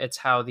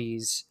how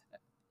these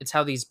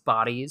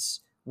bodies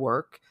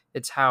work.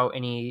 It's how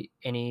any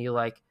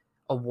like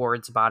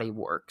awards body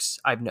works.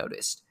 I've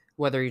noticed,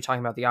 whether you're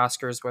talking about the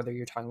Oscars, whether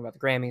you're talking about the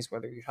Grammys,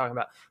 whether you're talking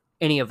about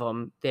any of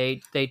them,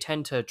 they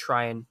tend to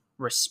try and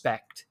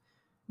respect.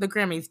 The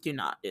Grammys do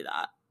not do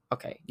that.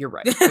 Okay, you're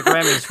right. The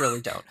Grammys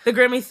really don't. The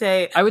Grammys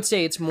say... I would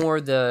say it's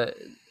more the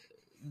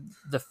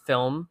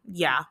film.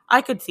 Yeah,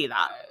 I could see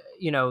that.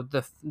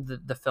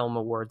 The film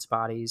awards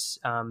bodies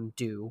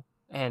do,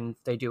 and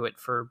they do it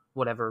for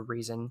whatever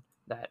reason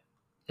that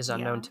is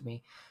unknown to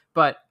me.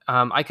 But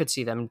I could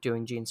see them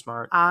doing Jean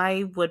Smart.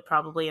 I would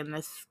probably, in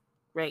this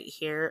right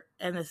here,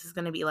 and this is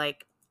going to be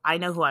like, I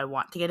know who I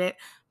want to get it,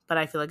 but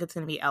I feel like it's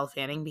going to be Elle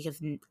Fanning,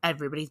 because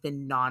everybody's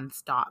been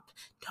nonstop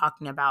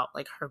talking about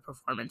like her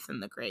performance in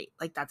The Great.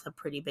 Like, that's a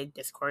pretty big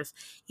discourse,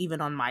 even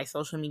on my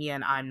social media,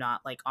 and I'm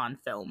not like on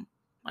film,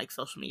 like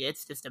social media.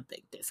 It's just a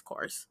big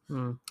discourse.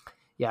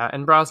 Yeah,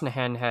 and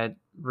Brosnahan had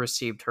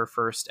received her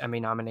first Emmy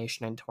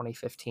nomination in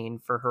 2015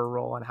 for her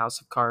role on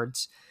House of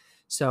Cards.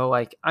 So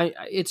like,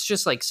 it's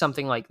just like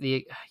something like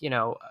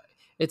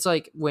it's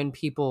like when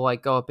people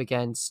like go up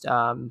against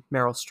Meryl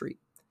Streep.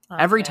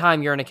 Okay. Every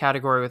time you're in a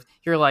category with,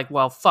 you're like,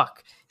 well,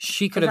 fuck,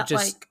 she could have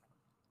just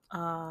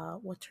like,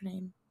 what's her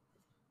name?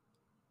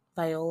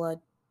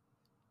 Viola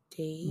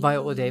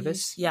Viola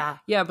Davis. Yeah.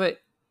 Yeah, but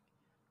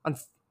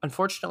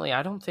unfortunately,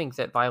 I don't think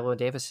that Viola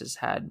Davis has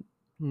had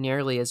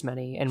nearly as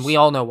many, and we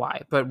all know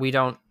why, but we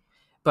don't.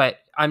 But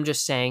I'm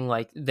just saying,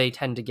 like, they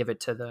tend to give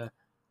it to the.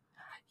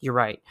 You're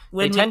right.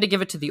 They tend to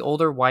give it to the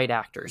older white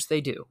actors.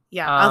 They do.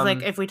 Yeah, I was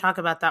like, if we talk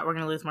about that, we're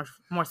gonna lose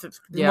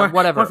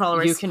whatever. more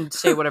followers. You can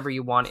say whatever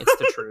you want. It's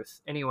the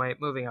truth. Anyway,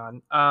 moving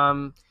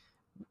on.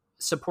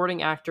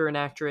 Supporting actor and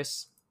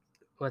actress.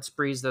 Let's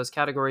breeze those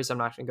categories. I'm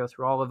not going to go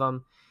through all of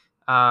them.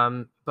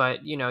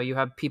 But you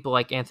have people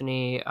like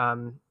Anthony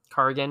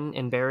Carrigan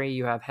in Barry.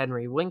 You have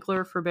Henry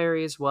Winkler for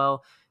Barry as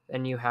well.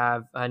 Then you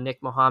have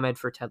Nick Mohammed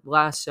for Ted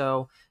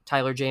Lasso.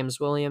 Tyler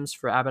James Williams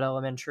for Abbott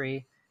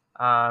Elementary.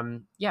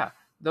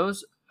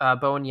 Those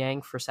Bowen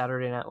Yang for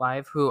Saturday Night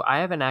Live, who I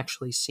haven't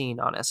actually seen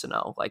on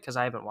SNL, because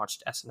I haven't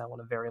watched SNL in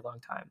a very long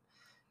time.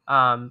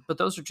 But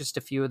those are just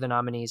a few of the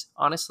nominees.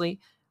 Honestly,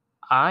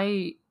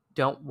 I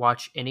don't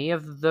watch any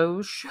of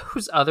those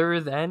shows other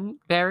than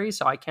Barry,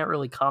 so I can't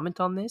really comment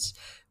on this.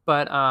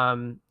 But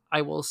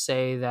I will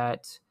say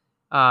that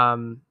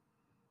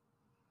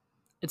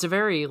it's a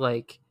very,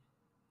 like,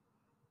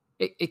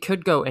 it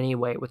could go any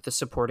way with the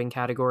supporting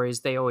categories.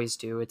 They always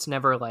do. It's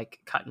never, like,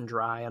 cut and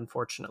dry,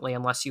 unfortunately,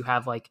 unless you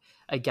have, like,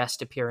 a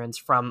guest appearance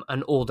from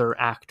an older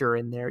actor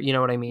in there. You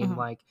know what I mean?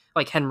 Mm-hmm.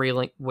 Like Henry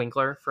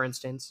Winkler, for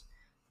instance.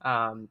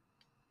 On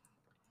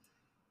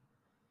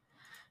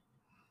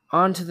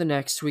to the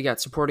next, we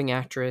got supporting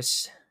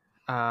actress.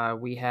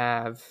 We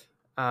have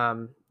a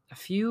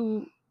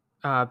few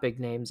big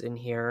names in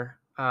here.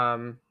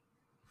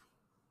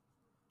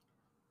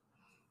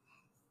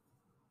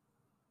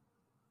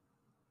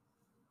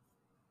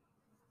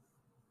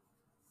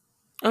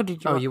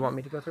 You want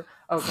me to go through?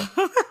 Okay,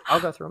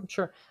 I'll go through them.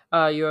 Sure.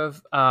 You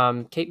have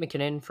Kate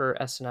McKinnon for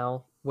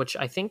SNL, which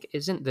I think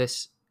isn't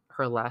this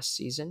her last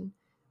season.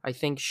 I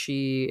think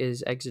she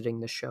is exiting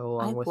the show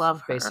along with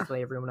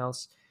basically everyone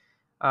else.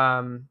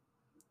 Hannah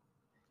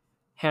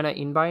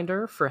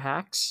Einbinder for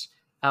Hacks.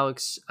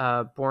 Alex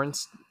Borstein.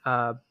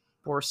 I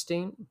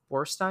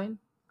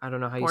don't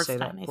know how you say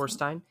that.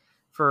 Borstein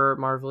for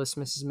Marvelous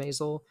Mrs.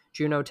 Maisel.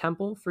 Juno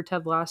Temple for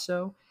Ted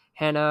Lasso.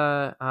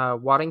 Hannah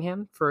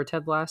Waddingham for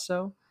Ted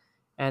Lasso.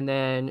 And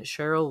then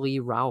Cheryl Lee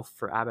Ralph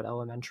for Abbott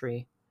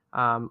Elementary,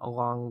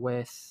 along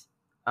with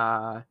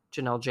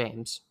Janelle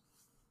James.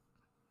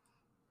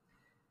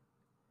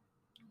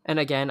 And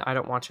again, I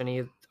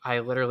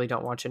literally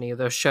don't watch any of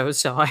those shows,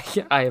 so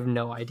I have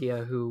no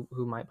idea who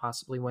might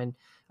possibly win.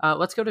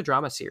 Let's go to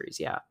drama series,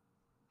 yeah.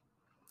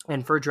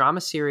 And for drama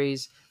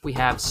series, we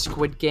have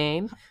Squid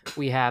Game,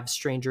 we have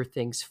Stranger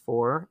Things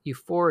 4,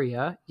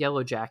 Euphoria,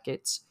 Yellow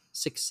Jackets,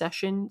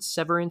 Succession,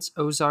 Severance,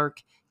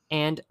 Ozark,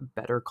 and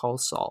Better Call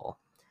Saul.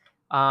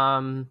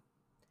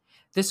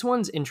 This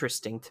one's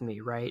interesting to me,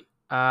 right?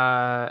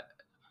 I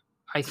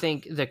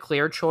think the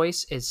clear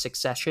choice is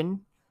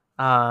Succession.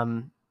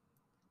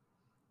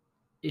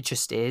 It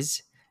just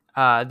is.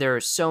 There are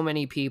so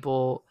many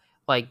people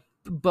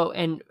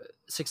and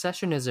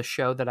Succession is a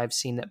show that I've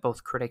seen that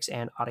both critics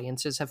and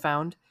audiences have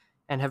found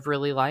and have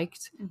really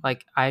liked. Mm-hmm.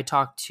 Like, I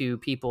talk to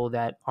people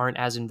that aren't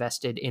as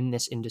invested in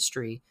this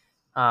industry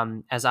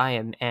as I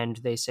am, and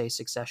they say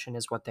Succession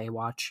is what they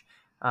watch.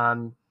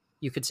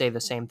 You could say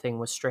the same thing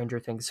with Stranger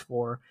Things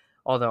 4,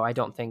 although I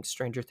don't think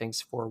Stranger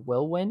Things 4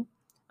 will win.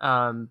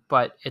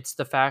 But it's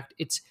the fact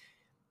it's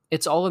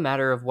all a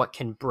matter of what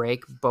can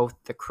break both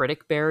the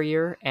critic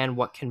barrier and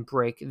what can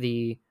break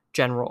the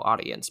general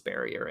audience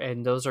barrier.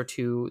 And those are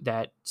two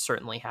that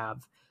certainly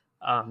have.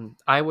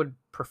 I would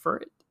prefer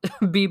it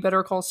be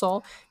Better Call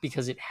Saul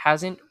because it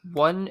hasn't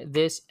won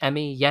this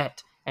Emmy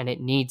yet, and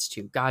it needs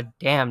to. God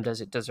damn, does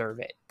it deserve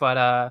it.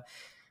 But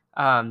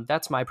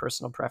that's my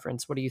personal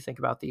preference. What do you think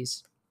about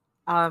these?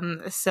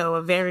 So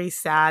a very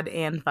sad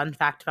and fun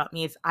fact about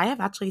me is I have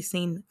actually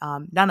seen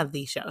none of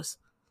these shows.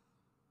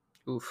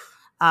 Oof.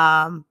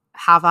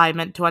 Have I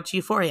meant to watch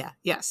Euphoria?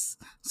 Yes.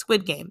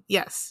 Squid Game?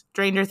 Yes.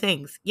 Stranger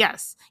Things?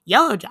 Yes.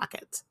 Yellow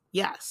Jackets?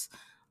 Yes.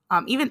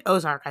 Even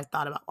Ozark I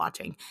thought about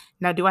watching.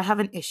 Now, do I have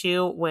an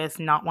issue with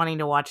not wanting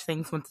to watch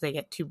things once they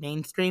get too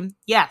mainstream?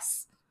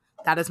 Yes.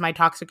 That is my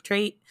toxic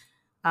trait.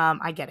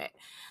 I get it.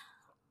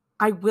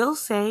 I will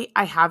say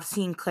I have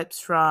seen clips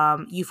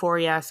from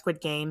Euphoria,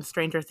 Squid Game,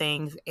 Stranger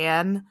Things,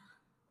 and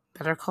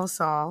Better Call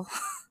Saul.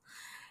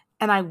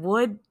 And I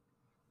would,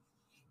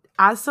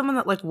 as someone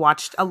that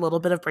watched a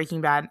little bit of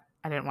Breaking Bad,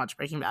 I didn't watch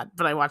Breaking Bad,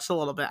 but I watched a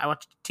little bit. I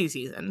watched 2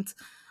 seasons.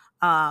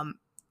 I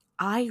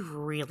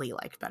really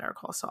like Better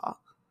Call Saul.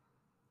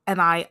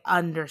 And I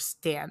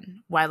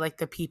understand why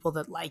the people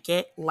that like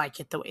it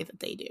the way that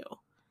they do.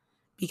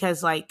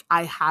 Because I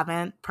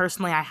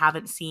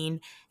haven't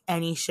seen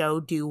any show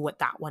do what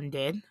that one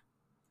did.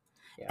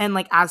 Yeah. And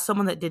as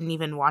someone that didn't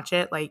even watch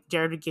it,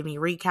 Jared would give me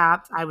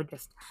recaps. I would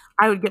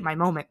get my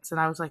moments and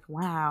I was like,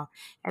 wow.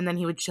 And then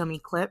he would show me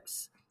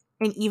clips.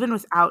 And even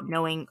without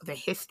knowing the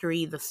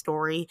history, the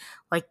story,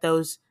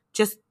 those,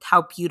 just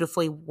how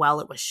beautifully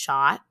well it was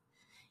shot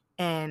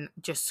and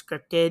just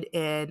scripted.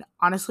 And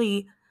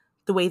honestly,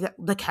 the way that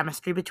the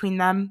chemistry between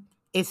them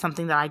is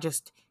something that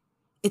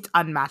it's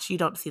unmatched. You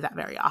don't see that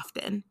very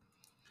often.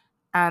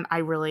 And I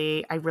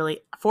really,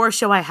 for a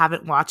show I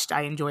haven't watched,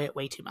 I enjoy it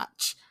way too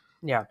much.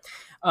 Yeah.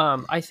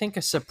 I think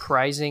a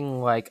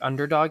surprising like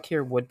underdog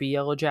here would be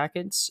Yellow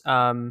Jackets.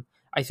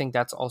 I think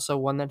that's also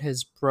one that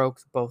has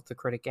broke both the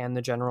critic and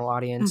the general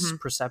audience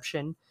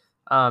perception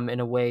in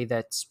a way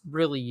that's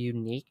really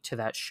unique to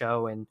that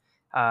show. And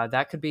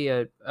that could be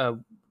a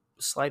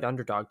slight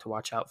underdog to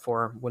watch out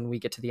for when we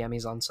get to the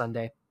Emmys on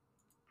Sunday.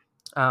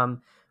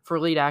 For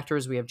lead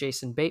actors, we have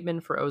Jason Bateman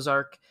for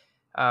Ozark,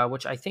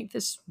 which I think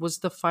this was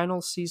the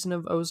final season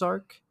of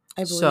Ozark.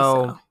 I believe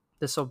so.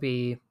 This will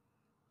be,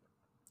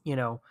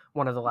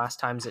 one of the last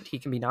times that he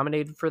can be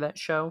nominated for that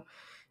show.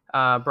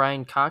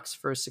 Brian Cox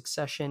for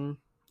Succession.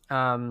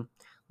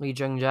 Lee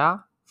Jung-ja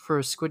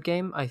for Squid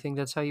Game. I think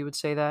that's how you would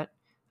say that.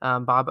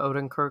 Bob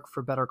Odenkirk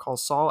for Better Call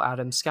Saul.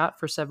 Adam Scott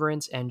for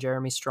Severance. And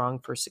Jeremy Strong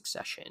for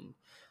Succession.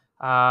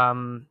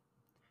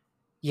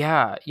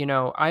 Yeah,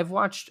 I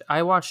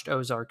watched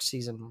Ozark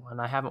season 1.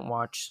 I haven't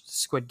watched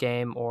Squid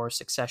Game or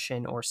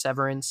Succession or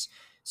Severance,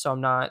 so I'm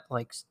not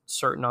like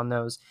certain on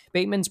those.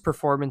 Bateman's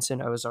performance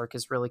in Ozark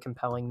is really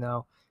compelling,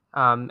 though.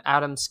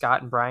 Adam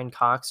Scott and Brian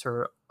Cox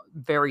are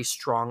very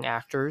strong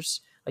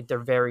actors. Like, they're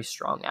very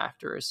strong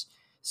actors,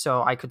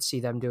 so I could see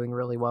them doing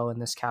really well in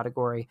this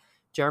category.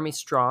 Jeremy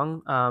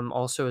Strong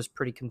also is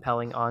pretty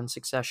compelling on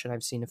Succession.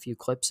 I've seen a few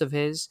clips of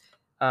his,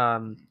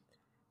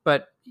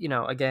 but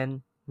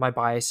again, my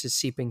bias is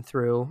seeping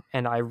through,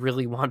 and I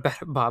really want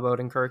Bob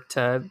Odenkirk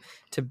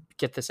to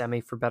get this Emmy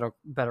for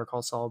Better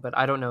Call Saul, but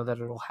I don't know that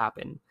it'll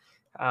happen.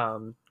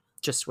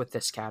 Just with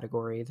this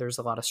category, there's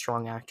a lot of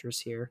strong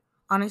actors here.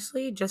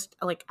 Honestly, just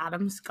like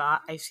Adam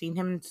Scott, I've seen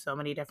him in so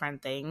many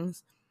different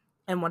things,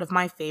 and one of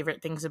my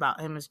favorite things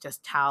about him is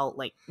just how,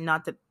 like,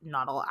 not that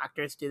not all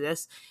actors do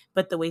this,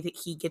 but the way that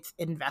he gets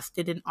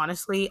invested in.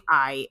 Honestly,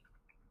 I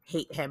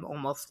hate him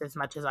almost as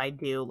much as I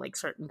do like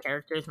certain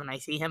characters. When I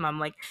see him, I'm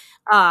like,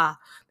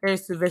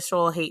 there's the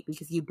visceral hate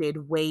because you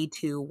did way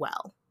too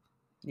well.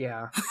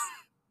 Yeah.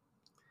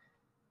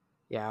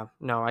 Yeah,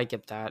 no, I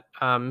get that.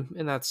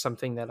 And that's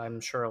something that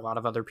I'm sure a lot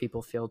of other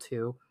people feel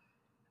too.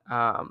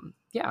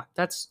 Yeah,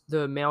 that's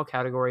the male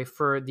category.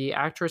 For the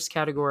actress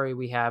category,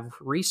 we have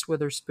Reese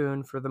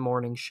Witherspoon for The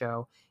Morning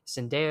Show,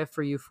 Zendaya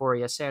for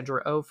Euphoria,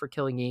 Sandra Oh for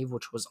Killing Eve,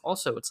 which was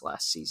also its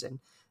last season,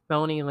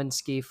 Melanie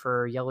Linsky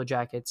for Yellow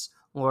Jackets,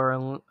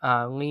 Laura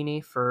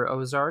Linney for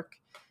Ozark,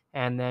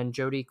 and then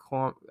Jodie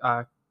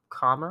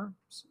Comer,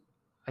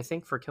 I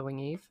think, for Killing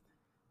Eve.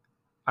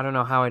 I don't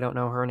know how I don't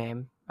know her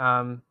name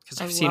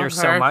because I've seen her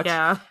so much.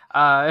 Yeah.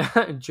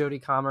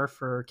 Jodie Comer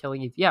for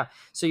Killing Eve. Yeah,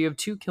 so you have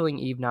 2 Killing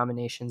Eve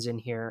nominations in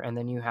here, and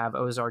then you have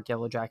Ozark,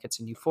 Yellow Jackets,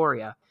 and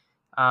Euphoria.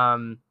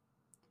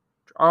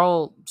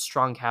 All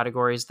strong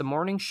categories. The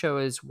Morning Show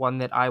is one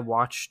that I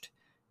watched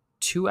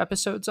 2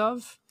 episodes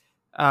of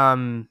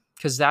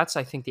because that's,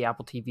 I think, the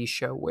Apple TV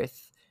show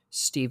with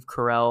Steve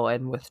Carell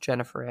and with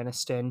Jennifer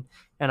Aniston,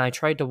 and I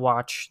tried to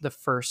watch the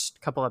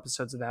first couple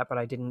episodes of that, but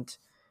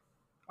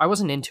I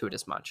wasn't into it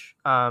as much.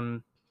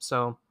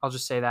 So I'll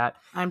just say that.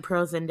 I'm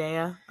pro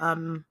Zendaya.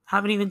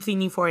 Haven't even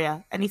seen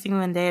Euphoria. Anything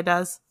Zendaya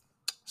does,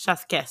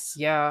 chef's kiss.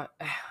 Yeah.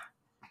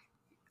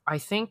 I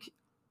think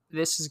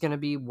this is going to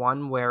be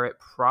one where it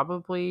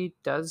probably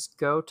does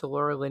go to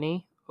Laura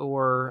Linney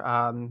or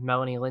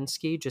Melanie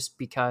Linsky just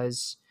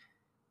because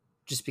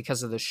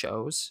of the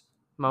shows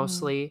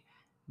mostly,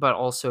 but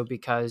also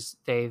because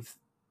they've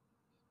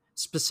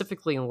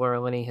specifically Laura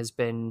Linney has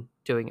been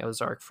doing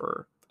Ozark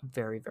for a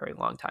very, very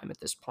long time at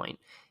this point.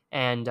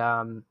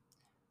 And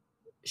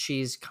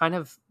she's kind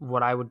of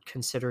what I would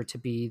consider to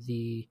be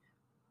the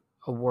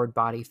award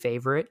body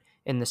favorite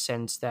in the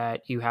sense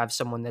that you have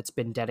someone that's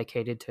been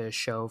dedicated to a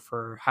show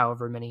for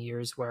however many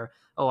years, where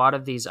a lot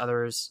of these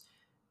others,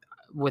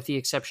 with the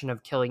exception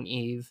of Killing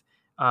Eve,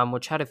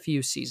 which had a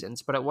few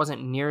seasons, but it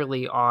wasn't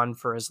nearly on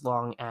for as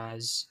long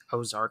as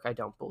Ozark, I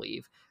don't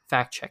believe.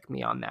 Fact check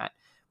me on that.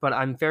 But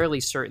I'm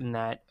fairly certain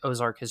that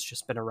Ozark has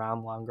just been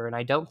around longer, and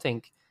I don't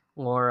think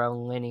Laura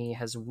Linney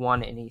has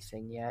won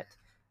anything yet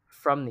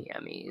from the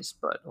Emmys.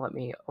 But let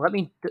me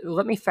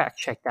fact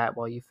check that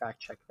while you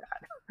fact check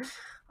that,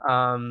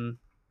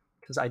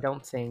 because I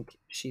don't think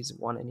she's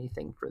won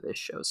anything for this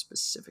show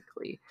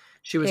specifically.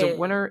 She was a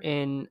winner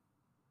in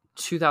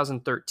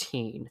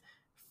 2013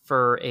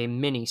 for a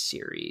mini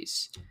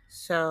series.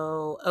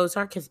 So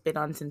Ozark has been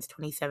on since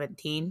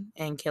 2017,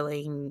 and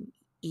Killing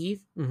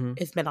Eve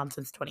has been on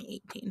since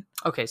 2018.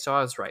 Okay, so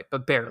I was right,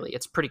 but barely.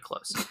 It's pretty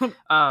close.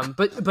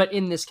 But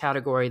in this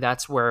category,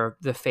 that's where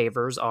the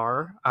favors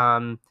are.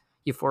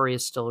 Euphoria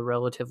is still a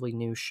relatively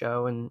new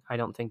show, and I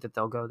don't think that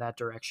they'll go that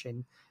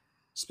direction,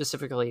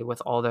 specifically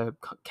with all the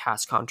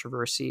cast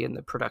controversy and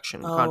the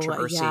production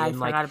controversy. Yeah, and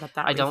forgot about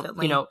that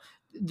recently.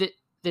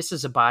 This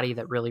is a body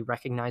that really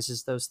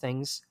recognizes those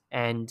things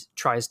and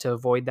tries to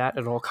avoid that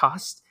at all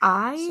costs.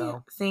 I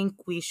think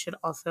we should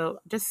also,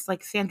 just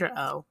like Sandra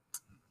Oh,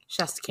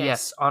 chef's kiss.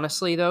 Yes,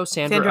 honestly though,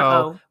 Sandra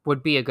Oh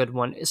would be a good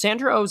one.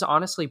 Sandra Oh is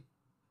honestly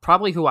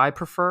probably who I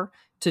prefer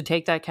to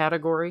take that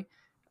category,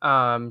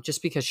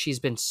 just because she's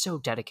been so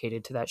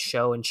dedicated to that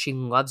show and she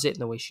loves it in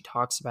the way she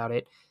talks about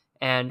it.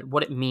 and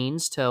what it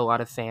means to a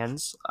lot of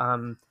fans.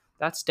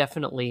 That's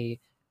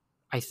definitely,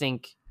 I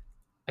think,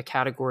 a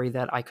category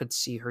that I could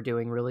see her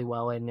doing really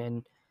well in,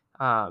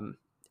 and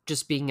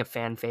just being a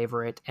fan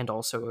favorite and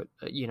also,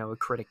 a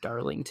critic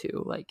darling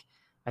too. Like,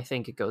 I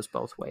think it goes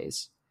both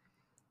ways.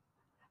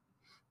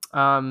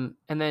 And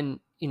then,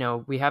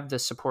 we have the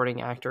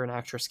supporting actor and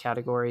actress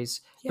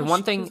categories. Yeah, the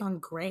one she thing was on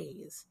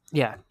Grey's.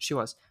 Yeah, she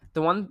was.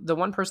 The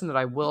one person that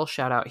I will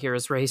shout out here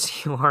is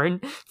Racy Lauren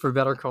for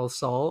Better Call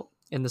Saul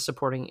in the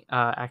supporting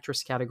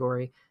actress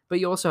category. But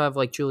you also have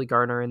like Julie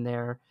Garner in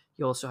there.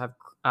 You also have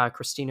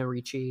Christina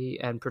Ricci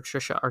and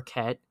Patricia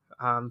Arquette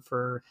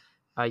for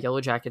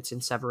Yellow Jackets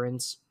and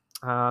Severance.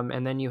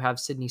 And then you have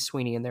Sydney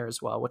Sweeney in there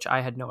as well, which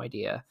I had no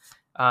idea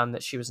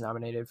that she was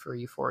nominated for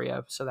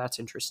Euphoria. So that's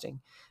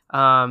interesting.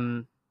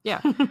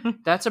 Yeah,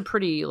 that's a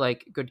pretty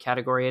like good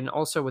category. And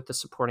also with the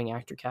supporting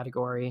actor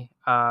category,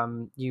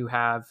 you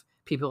have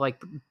people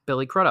like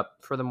Billy Crudup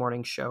for The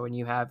Morning Show, and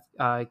you have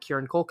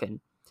Kieran Culkin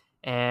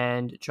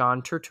and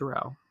John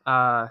Turturro.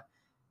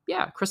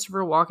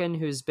 Christopher Walken,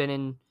 who's been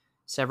in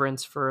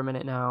Severance for a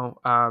minute now.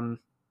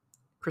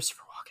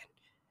 Christopher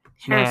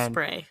Walken, man,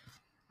 Hairspray.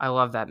 I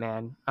love that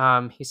man.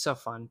 He's so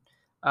fun.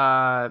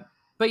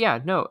 But yeah,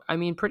 no, I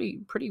mean,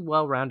 pretty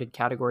well-rounded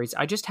categories.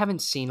 I just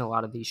haven't seen a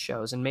lot of these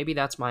shows, and maybe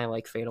that's my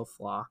like fatal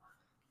flaw.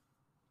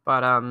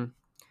 But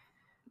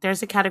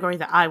there's a category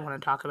that I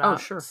want to talk about. Oh,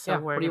 sure. So yeah.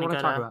 we're What do you want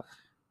to talk about?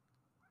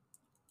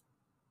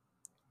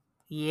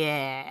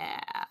 Yeah.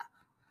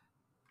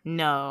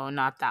 No,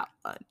 not that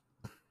one.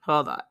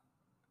 Hold on.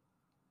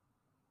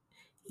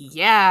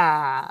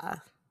 Yeah.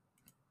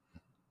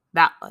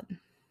 That one.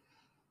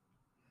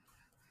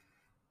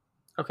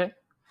 Okay.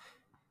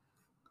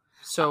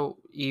 So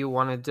you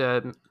wanted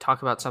to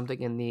talk about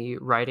something in the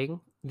writing,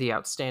 the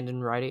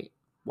outstanding writing.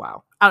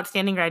 Wow.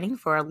 Outstanding writing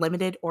for a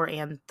limited or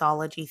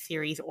anthology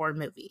series or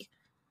movie.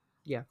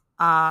 Yeah.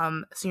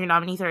 So your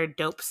nominees are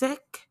Dopesick,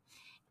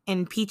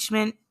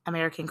 Impeachment,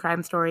 American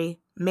Crime Story,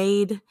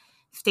 Maid,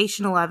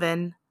 Station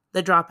 11,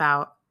 The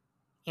Dropout,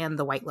 and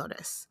The White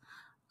Lotus.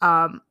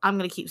 I'm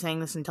going to keep saying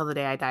this until the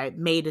day I die.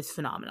 Maid is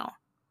phenomenal.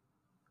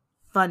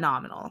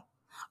 Phenomenal.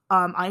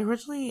 I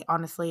originally,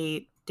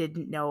 honestly,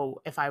 didn't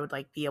know if I would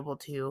like be able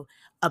to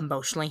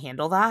emotionally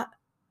handle that.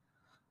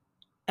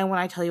 And when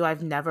I tell you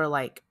I've never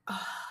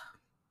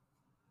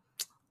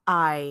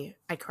I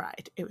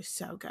cried. It was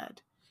so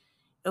good.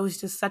 It was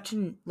just such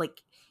an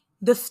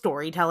the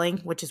storytelling,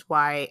 which is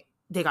why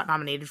they got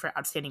nominated for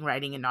outstanding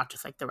writing and not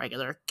just like the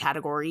regular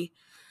category.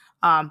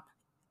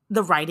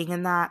 The writing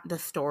in that, the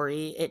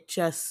story, it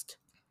just,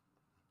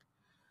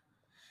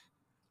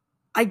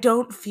 I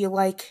don't feel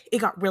like it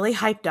got really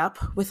hyped up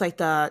with like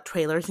the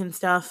trailers and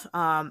stuff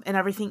and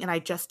everything, and I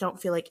just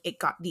don't feel like it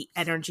got the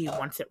energy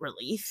once it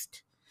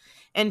released.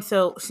 And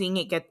so seeing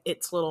it get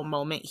its little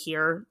moment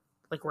here,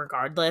 like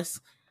regardless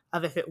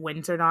of if it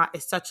wins or not,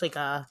 is such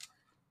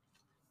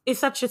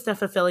just a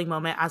fulfilling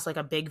moment as like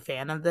a big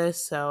fan of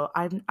this. So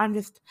I'm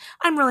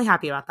really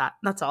happy about that.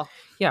 That's all.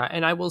 Yeah,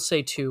 and I will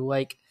say too,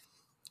 like,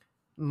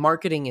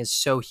 marketing is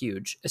so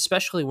huge,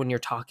 especially when you're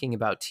talking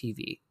about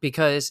TV,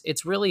 because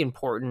it's really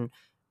important.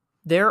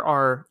 There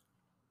are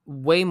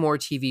way more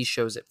TV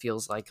shows, it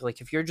feels like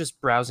if you're just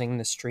browsing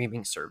the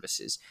streaming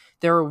services,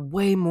 there are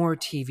way more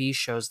TV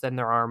shows than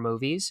there are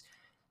movies.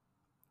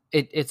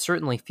 It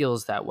certainly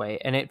feels that way,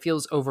 and it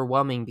feels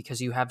overwhelming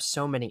because you have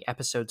so many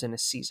episodes in a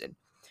season.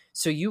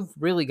 So you've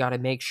really got to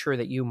make sure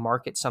that you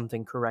market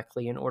something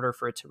correctly in order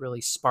for it to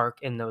really spark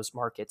in those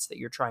markets that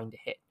you're trying to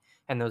hit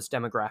and those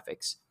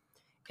demographics.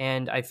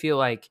 And I feel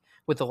like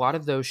with a lot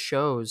of those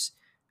shows,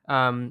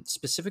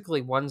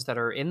 specifically ones that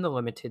are in the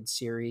limited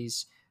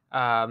series,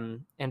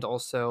 and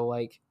also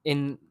like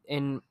in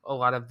a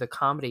lot of the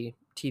comedy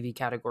TV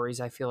categories,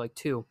 I feel like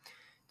too,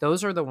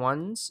 those are the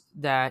ones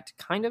that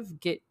kind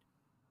of get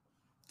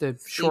the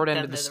short end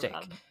of the stick.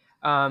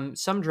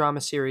 Some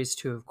drama series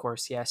too, of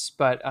course, yes,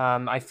 but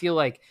I feel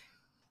like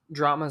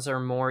dramas are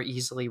more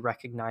easily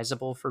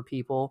recognizable for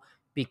people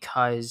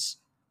because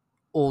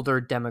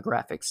older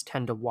demographics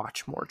tend to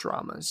watch more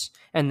dramas.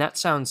 And that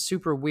sounds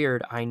super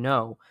weird, I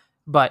know,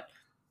 but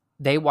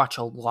they watch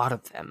a lot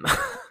of them.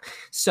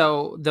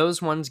 So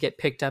those ones get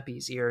picked up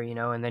easier,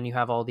 and then you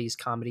have all these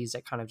comedies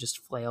that kind of just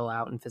flail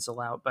out and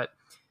fizzle out. But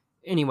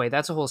anyway,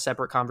 that's a whole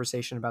separate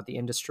conversation about the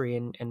industry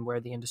and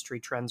where the industry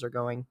trends are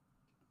going.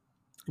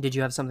 Did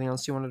you have something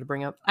else you wanted to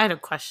bring up? I had a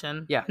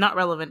question. Yeah. Not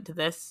relevant to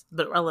this,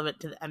 but relevant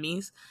to the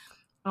Emmys.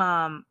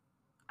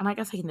 And I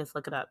guess I can just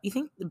look it up. You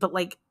think, but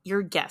like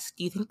your guess,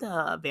 do you think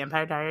the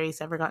Vampire Diaries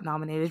ever got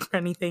nominated for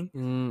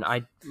anything?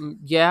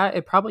 Yeah,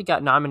 it probably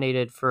got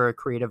nominated for a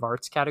creative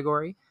arts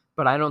category,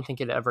 but I don't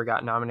think it ever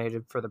got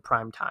nominated for the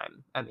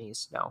primetime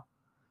Emmys. No.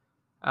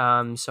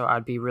 So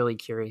I'd be really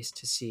curious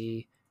to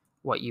see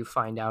what you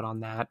find out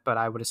on that, but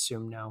I would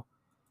assume no.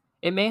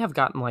 It may have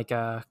gotten like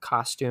a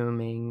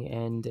costuming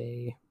and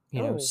a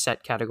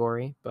set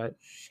category, but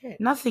shit,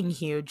 nothing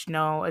huge.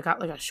 No, it got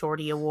like a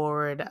Shorty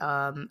Award,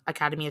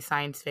 Academy of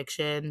Science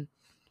Fiction,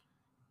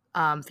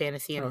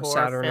 fantasy and horror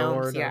Saturn films.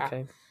 Award, yeah,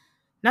 okay.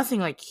 Nothing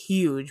like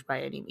huge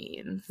by any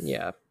means.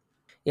 Yeah,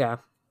 Yeah,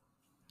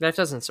 that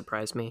doesn't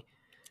surprise me.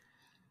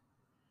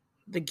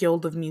 The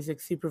Guild of Music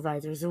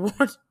Supervisors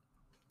Award.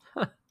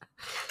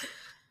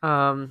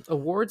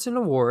 Award's an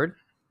award,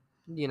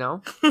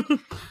 You're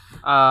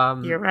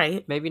Um,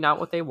 right. maybe not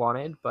what they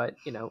wanted, but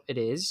it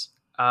is.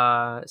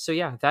 So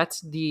yeah,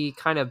 that's the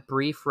kind of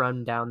brief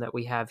rundown that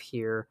we have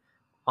here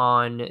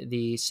on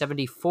the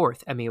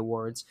 74th Emmy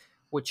Awards,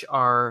 which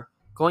are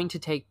going to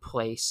take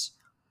place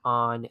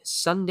on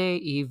Sunday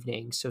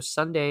evening. So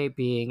Sunday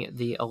being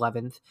the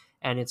 11th,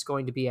 and it's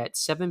going to be at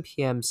 7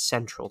 p.m.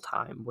 Central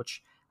Time,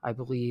 which I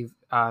believe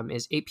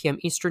is 8 p.m.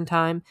 Eastern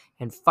Time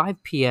and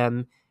 5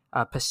 p.m.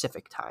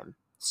 Pacific Time.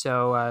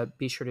 So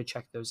be sure to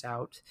check those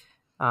out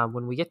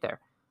when we get there.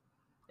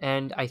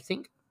 And I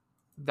think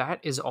that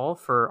is all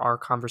for our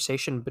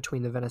conversation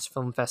between the Venice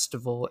Film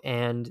Festival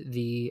and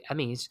the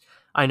Emmys.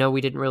 I know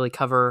we didn't really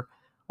cover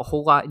a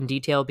whole lot in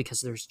detail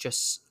because there's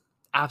just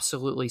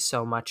absolutely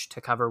so much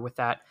to cover with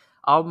that.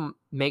 I'll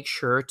make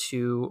sure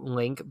to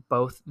link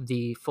both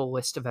the full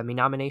list of Emmy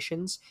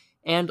nominations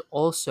and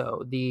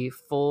also the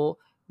full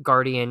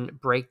Guardian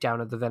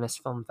breakdown of the Venice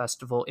Film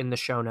Festival in the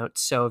show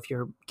notes. So if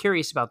you're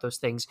curious about those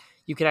things,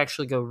 you can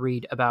actually go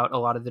read about a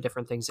lot of the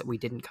different things that we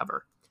didn't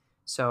cover.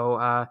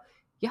 So,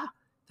 yeah,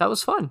 that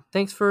was fun.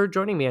 Thanks for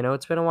joining me. I know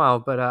it's been a while,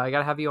 but I got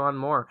to have you on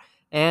more.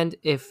 And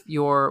if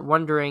you're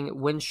wondering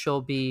when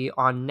she'll be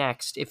on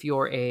next, if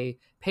you're a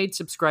paid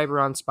subscriber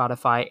on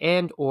Spotify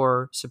and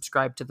or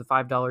subscribe to the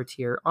 $5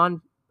 tier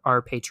on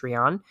our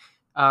Patreon,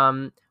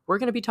 we're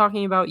going to be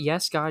talking about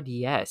Yes, God,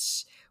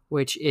 Yes,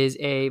 which is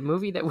a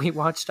movie that we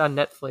watched on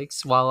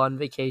Netflix while on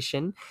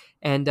vacation.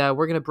 And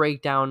we're going to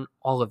break down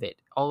all of it,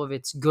 all of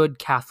its good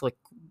Catholic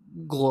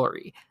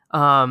glory.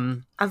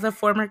 As a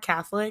former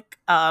Catholic,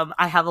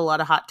 I have a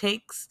lot of hot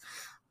takes.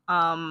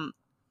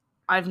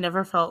 I've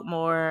never felt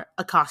more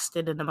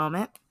accosted in a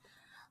moment.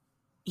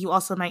 You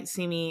also might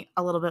see me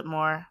a little bit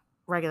more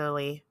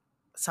regularly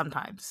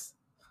sometimes.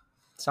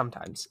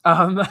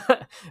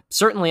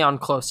 Certainly on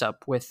Close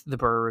Up with the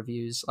Burr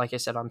reviews, like I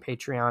said, on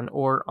Patreon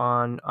or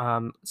on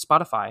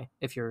Spotify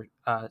if you're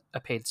a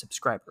paid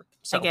subscriber.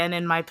 So again,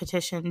 in my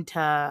petition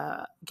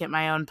to get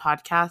my own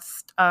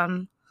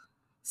podcast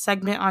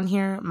segment on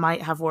here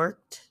might have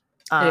worked.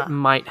 It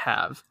might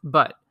have,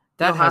 but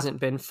that hasn't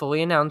been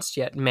fully announced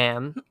yet,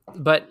 ma'am.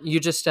 But you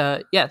just,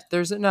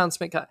 there's an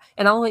announcement.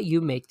 And I'll let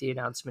you make the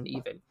announcement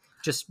even,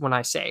 just when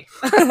I say.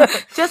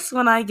 Just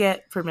when I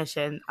get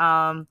permission.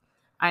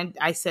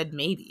 I said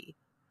maybe.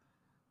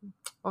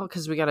 Well,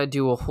 because we got to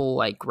do a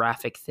whole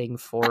graphic thing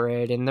for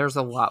it, and there's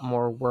a lot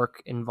more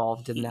work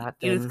involved in that.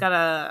 You just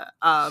gotta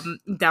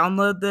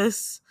download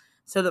this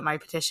so that my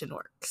petition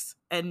works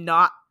and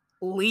not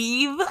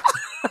leave.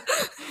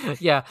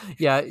 Yeah.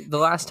 The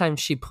last time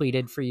she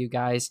pleaded for you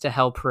guys to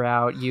help her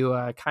out, you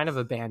kind of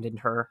abandoned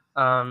her.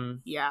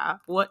 Yeah.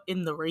 What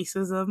in the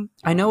racism?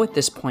 I know at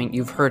this point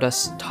you've heard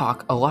us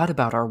talk a lot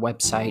about our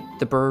website,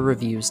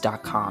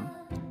 theburrreviews.com,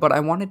 but I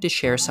wanted to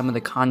share some of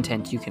the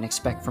content you can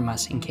expect from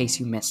us in case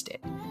you missed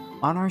it.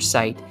 On our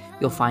site,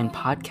 you'll find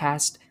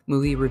podcasts,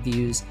 movie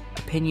reviews,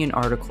 opinion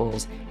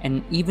articles,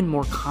 and even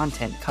more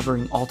content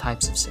covering all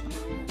types of cinema.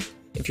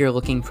 If you're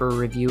looking for a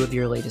review of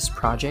your latest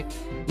project,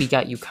 we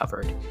got you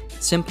covered.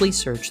 Simply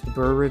search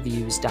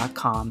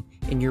theburrreviews.com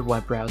in your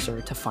web browser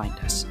to find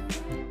us.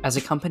 As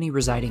a company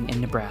residing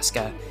in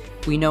Nebraska,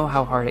 we know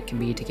how hard it can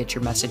be to get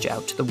your message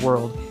out to the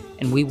world,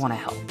 and we want to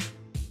help.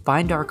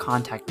 Find our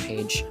contact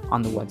page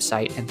on the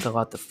website and fill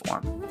out the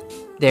form.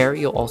 There,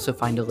 you'll also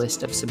find a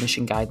list of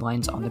submission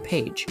guidelines on the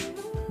page.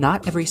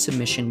 Not every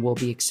submission will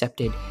be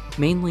accepted,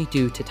 mainly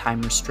due to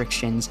time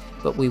restrictions,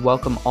 but we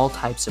welcome all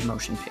types of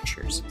motion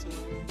pictures.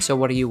 So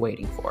what are you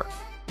waiting for?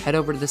 Head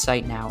over to the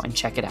site now and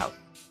check it out.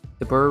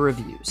 The Burr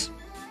Reviews,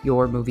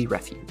 your movie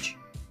refuge.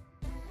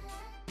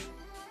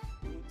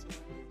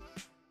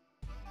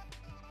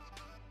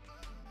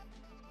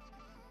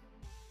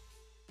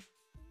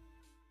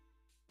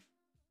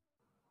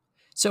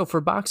 So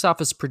for box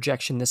office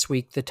projection this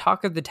week, the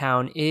talk of the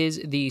town is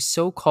the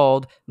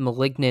so-called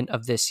Malignant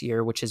of this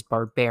year, which is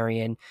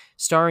Barbarian,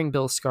 starring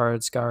Bill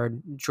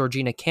Skarsgård,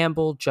 Georgina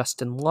Campbell,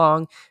 Justin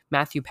Long,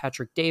 Matthew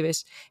Patrick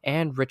Davis,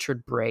 and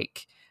Richard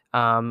Brake,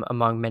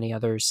 among many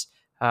others.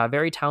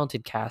 Very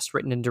talented cast,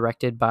 written and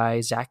directed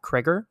by Zach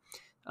Kreger.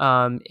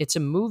 It's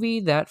a movie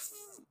that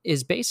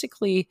is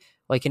basically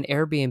like an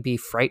Airbnb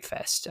fright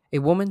fest. A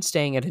woman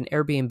staying at an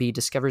Airbnb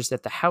discovers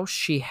that the house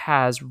she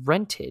has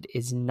rented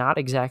is not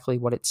exactly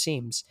what it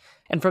seems.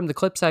 And from the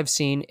clips I've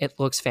seen, it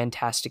looks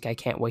fantastic. I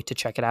can't wait to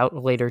check it out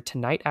later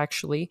tonight,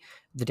 actually,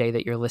 the day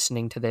that you're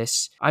listening to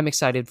this. I'm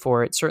excited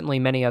for it. Certainly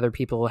many other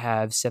people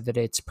have said that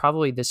it's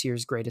probably this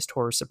year's greatest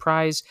horror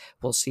surprise.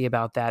 We'll see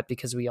about that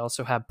because we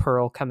also have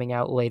Pearl coming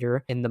out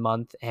later in the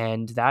month,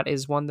 and that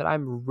is one that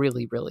I'm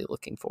really, really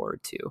looking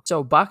forward to.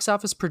 So box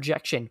office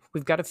projection,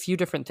 we've got a few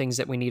different things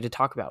that we need to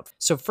talk about.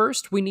 So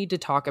first, we need to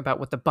talk about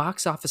what the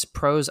box office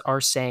pros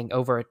are saying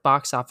over at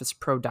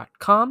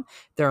boxofficepro.com.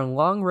 Their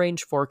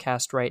long-range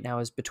forecast right now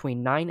is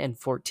between 9 and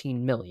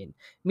 14 million.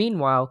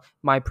 Meanwhile,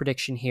 my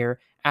prediction here,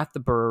 at the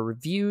Burrow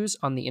Reviews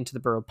on the Into the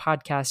Burrow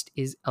podcast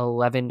is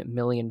 11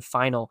 million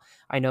final.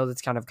 I know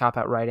that's kind of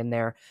cop-out right in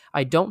there.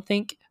 I don't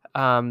think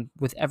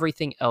with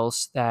everything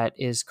else that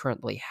is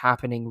currently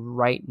happening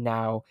right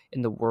now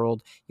in the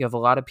world, you have a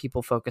lot of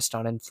people focused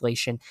on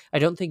inflation. I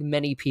don't think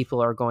many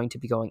people are going to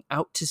be going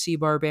out to see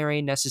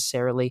Barbarian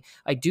necessarily.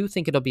 I do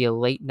think it'll be a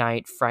late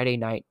night, Friday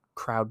night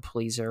crowd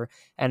pleaser.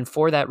 And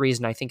for that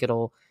reason, I think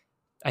it'll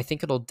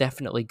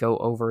definitely go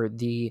over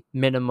the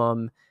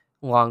minimum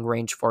long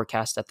range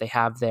forecast that they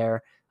have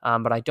there.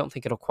 But I don't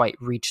think it'll quite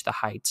reach the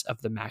heights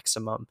of the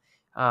maximum.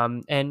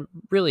 And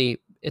really,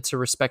 it's a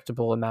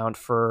respectable amount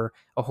for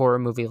a horror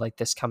movie like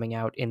this coming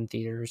out in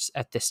theaters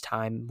at this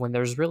time when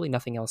there's really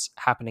nothing else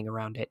happening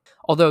around it.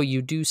 Although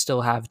you do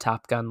still have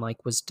Top Gun,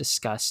 like was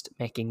discussed,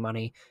 making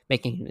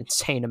an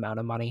insane amount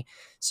of money.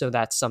 So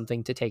that's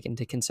something to take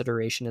into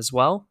consideration as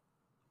well.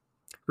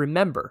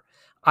 Remember,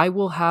 I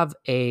will have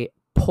a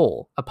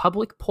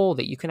public poll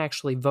that you can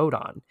actually vote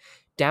on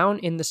down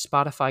in the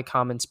Spotify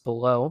comments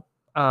below.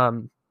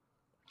 I'm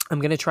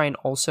going to try and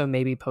also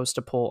maybe post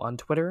a poll on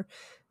Twitter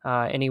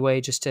anyway,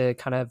 just to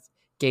kind of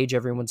gauge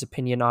everyone's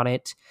opinion on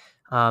it.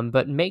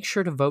 But make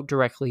sure to vote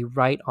directly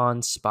right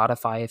on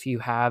Spotify if you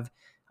have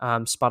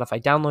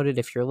Spotify downloaded.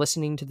 If you're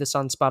listening to this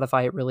on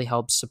Spotify, it really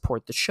helps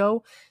support the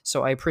show.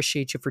 So I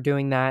appreciate you for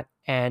doing that.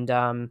 And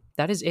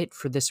that is it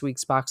for this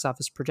week's box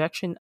office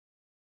projection.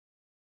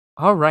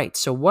 All right,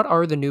 so what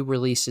are the new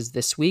releases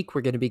this week?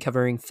 We're going to be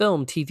covering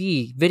film,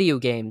 TV, video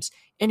games,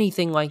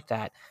 anything like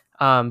that,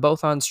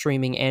 both on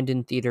streaming and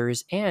in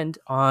theaters and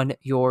on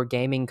your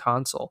gaming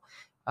console.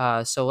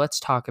 So let's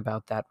talk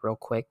about that real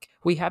quick.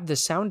 We have The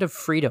Sound of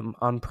Freedom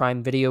on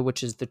Prime Video,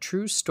 which is the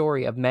true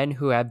story of men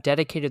who have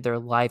dedicated their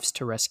lives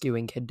to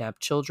rescuing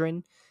kidnapped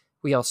children.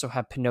 We also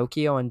have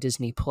Pinocchio on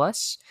Disney+.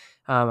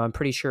 I'm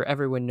pretty sure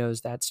everyone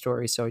knows that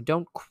story, so I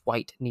don't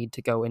quite need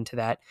to go into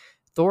that.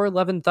 Thor: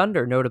 Love and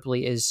Thunder,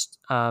 notably, is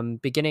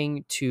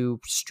beginning to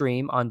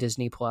stream on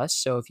Disney+.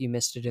 So if you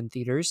missed it in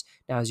theaters,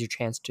 now's your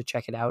chance to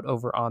check it out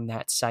over on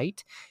that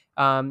site.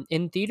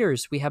 In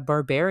theaters, we have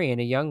Barbarian,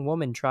 a young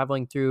woman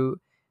traveling through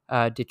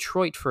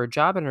Detroit for a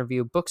job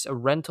interview, books a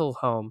rental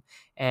home,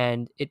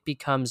 and it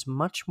becomes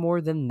much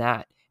more than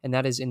that. And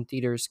that is in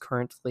theaters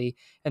currently.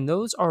 And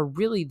those are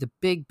really the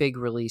big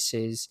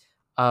releases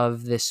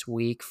of this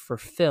week for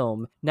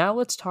film. Now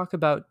let's talk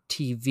about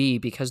TV,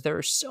 because there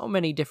are so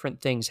many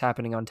different things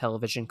happening on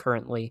television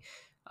currently.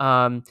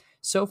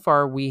 So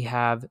far, we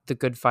have The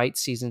Good Fight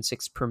Season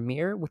 6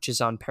 premiere, which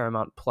is on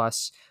Paramount+.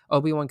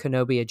 Obi-Wan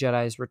Kenobi: A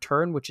Jedi's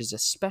Return, which is a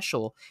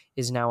special,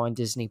 is now on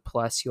Disney+.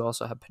 You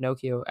also have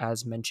Pinocchio,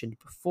 as mentioned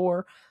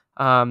before.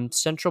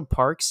 Central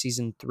Park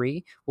Season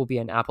 3 will be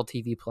on Apple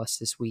TV Plus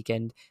this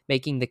weekend.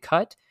 Making the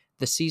Cut,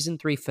 the Season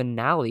 3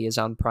 finale, is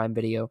on Prime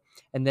Video.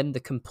 And then the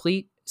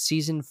complete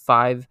Season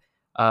 5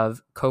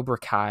 of Cobra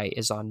Kai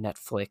is on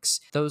Netflix.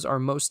 Those are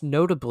most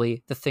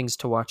notably the things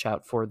to watch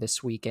out for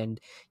this weekend.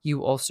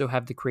 You also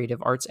have the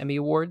Creative Arts Emmy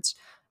Awards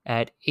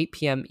at 8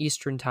 p.m.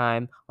 Eastern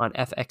Time on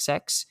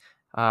FXX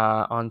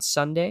on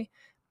Sunday.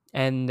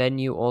 And then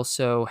you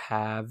also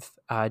have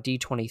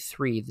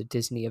D23, the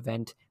Disney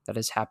event that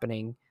is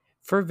happening.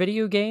 For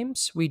video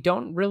games, we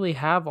don't really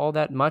have all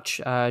that much.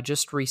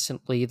 Just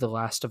recently, The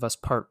Last of Us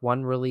Part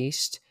 1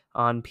 released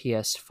on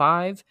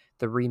PS5,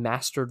 the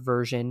remastered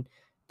version.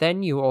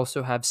 Then you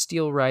also have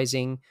Steel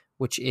Rising,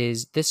 which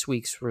is this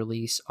week's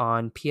release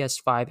on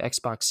PS5,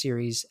 Xbox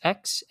Series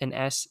X and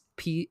S,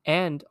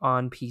 and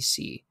on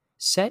PC.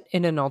 Set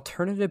in an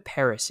alternative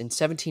Paris in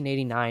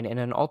 1789 and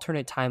an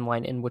alternate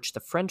timeline in which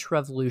the French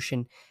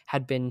Revolution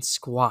had been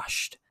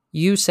squashed,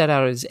 you set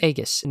out as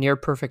Aegis, a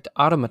near-perfect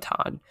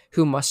automaton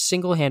who must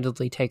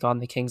single-handedly take on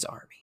the king's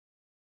army.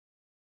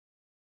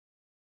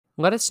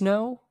 Let us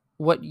know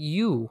what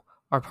you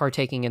are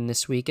partaking in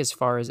this week as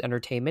far as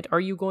entertainment. Are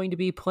you going to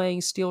be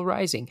playing Steel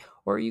Rising,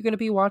 or are you going to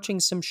be watching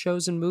some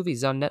shows and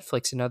movies on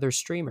Netflix and other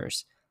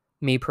streamers?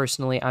 Me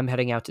personally, I'm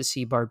heading out to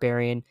see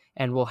Barbarian,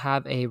 and we'll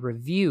have a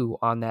review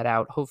on that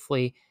out,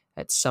 hopefully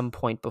at some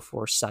point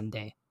before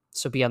Sunday.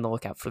 So be on the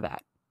lookout for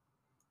that.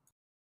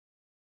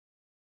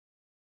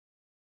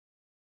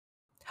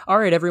 All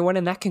right, everyone,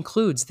 and that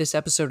concludes this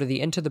episode of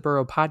the Into the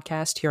Burrow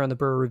podcast here on the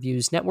Burrow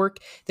Reviews Network.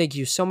 Thank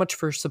you so much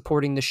for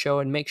supporting the show,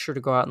 and make sure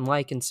to go out and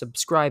like and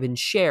subscribe and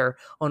share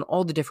on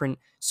all the different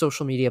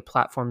social media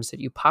platforms that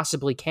you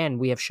possibly can.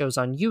 We have shows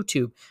on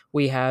YouTube,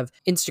 we have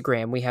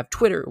Instagram, we have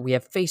Twitter, we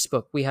have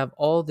Facebook, we have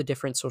all the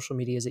different social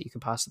medias that you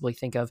can possibly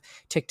think of.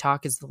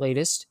 TikTok is the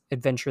latest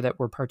adventure that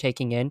we're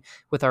partaking in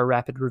with our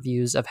rapid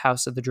reviews of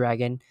House of the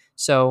Dragon.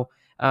 So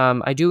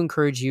I do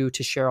encourage you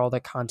to share all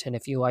that content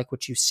if you like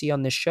what you see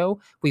on this show.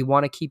 We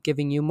want to keep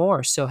giving you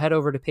more, so head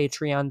over to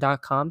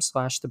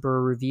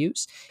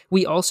patreon.com/theburrowreviews.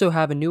 We also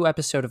have a new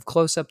episode of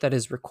Close Up that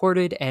is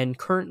recorded and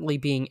currently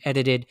being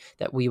edited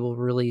that we will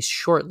release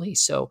shortly.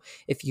 So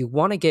if you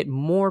want to get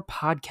more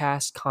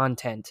podcast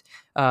content,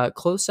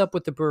 Close Up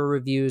with the Burrow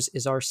Reviews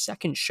is our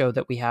second show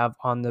that we have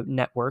on the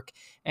network,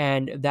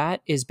 and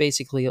that is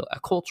basically a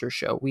culture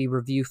show. We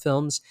review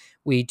films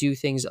We do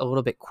things a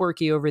little bit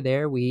quirky over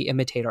there. We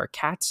imitate our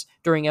cats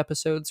during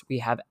episodes. We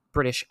have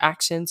British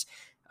accents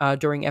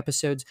during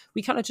episodes.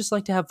 We kind of just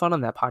like to have fun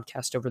on that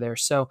podcast over there.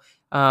 So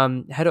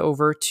head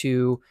over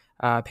to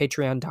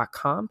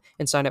patreon.com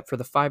and sign up for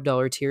the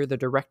 $5 tier, the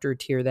director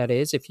tier that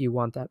is, if you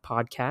want that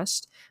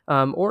podcast.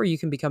 Or you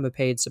can become a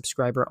paid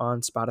subscriber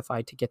on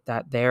Spotify to get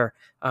that there.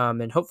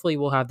 And hopefully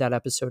we'll have that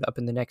episode up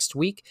in the next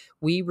week.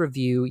 We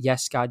review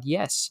Yes, God,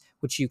 Yes,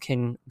 which you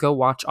can go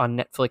watch on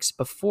Netflix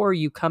before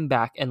you come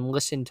back and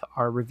listen to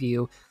our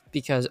review,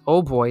 because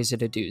oh boy, is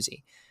it a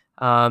doozy.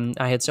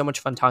 I had so much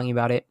fun talking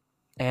about it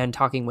and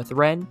talking with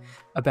Ren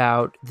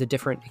about the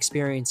different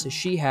experiences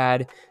she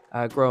had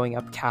growing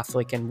up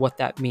Catholic and what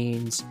that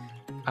means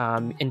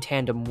in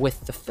tandem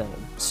with the film.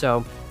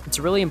 So it's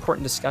a really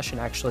important discussion,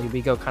 actually.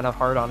 We go kind of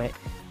hard on it.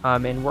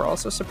 And we're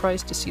also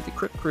surprised to see the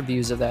crypt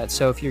reviews of that.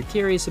 So if you're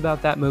curious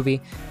about that movie,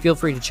 feel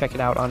free to check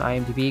it out on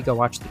IMDb, go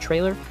watch the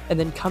trailer, and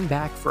then come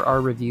back for our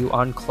review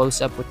on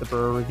Close Up with the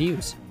Burrow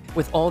Reviews.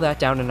 With all that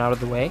down and out of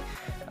the way,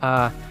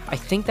 I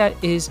think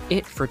that is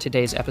it for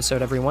today's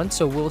episode, everyone.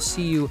 So we'll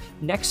see you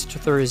next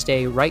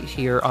Thursday right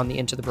here on the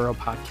Into the Burrow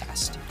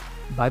podcast.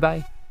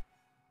 Bye-bye.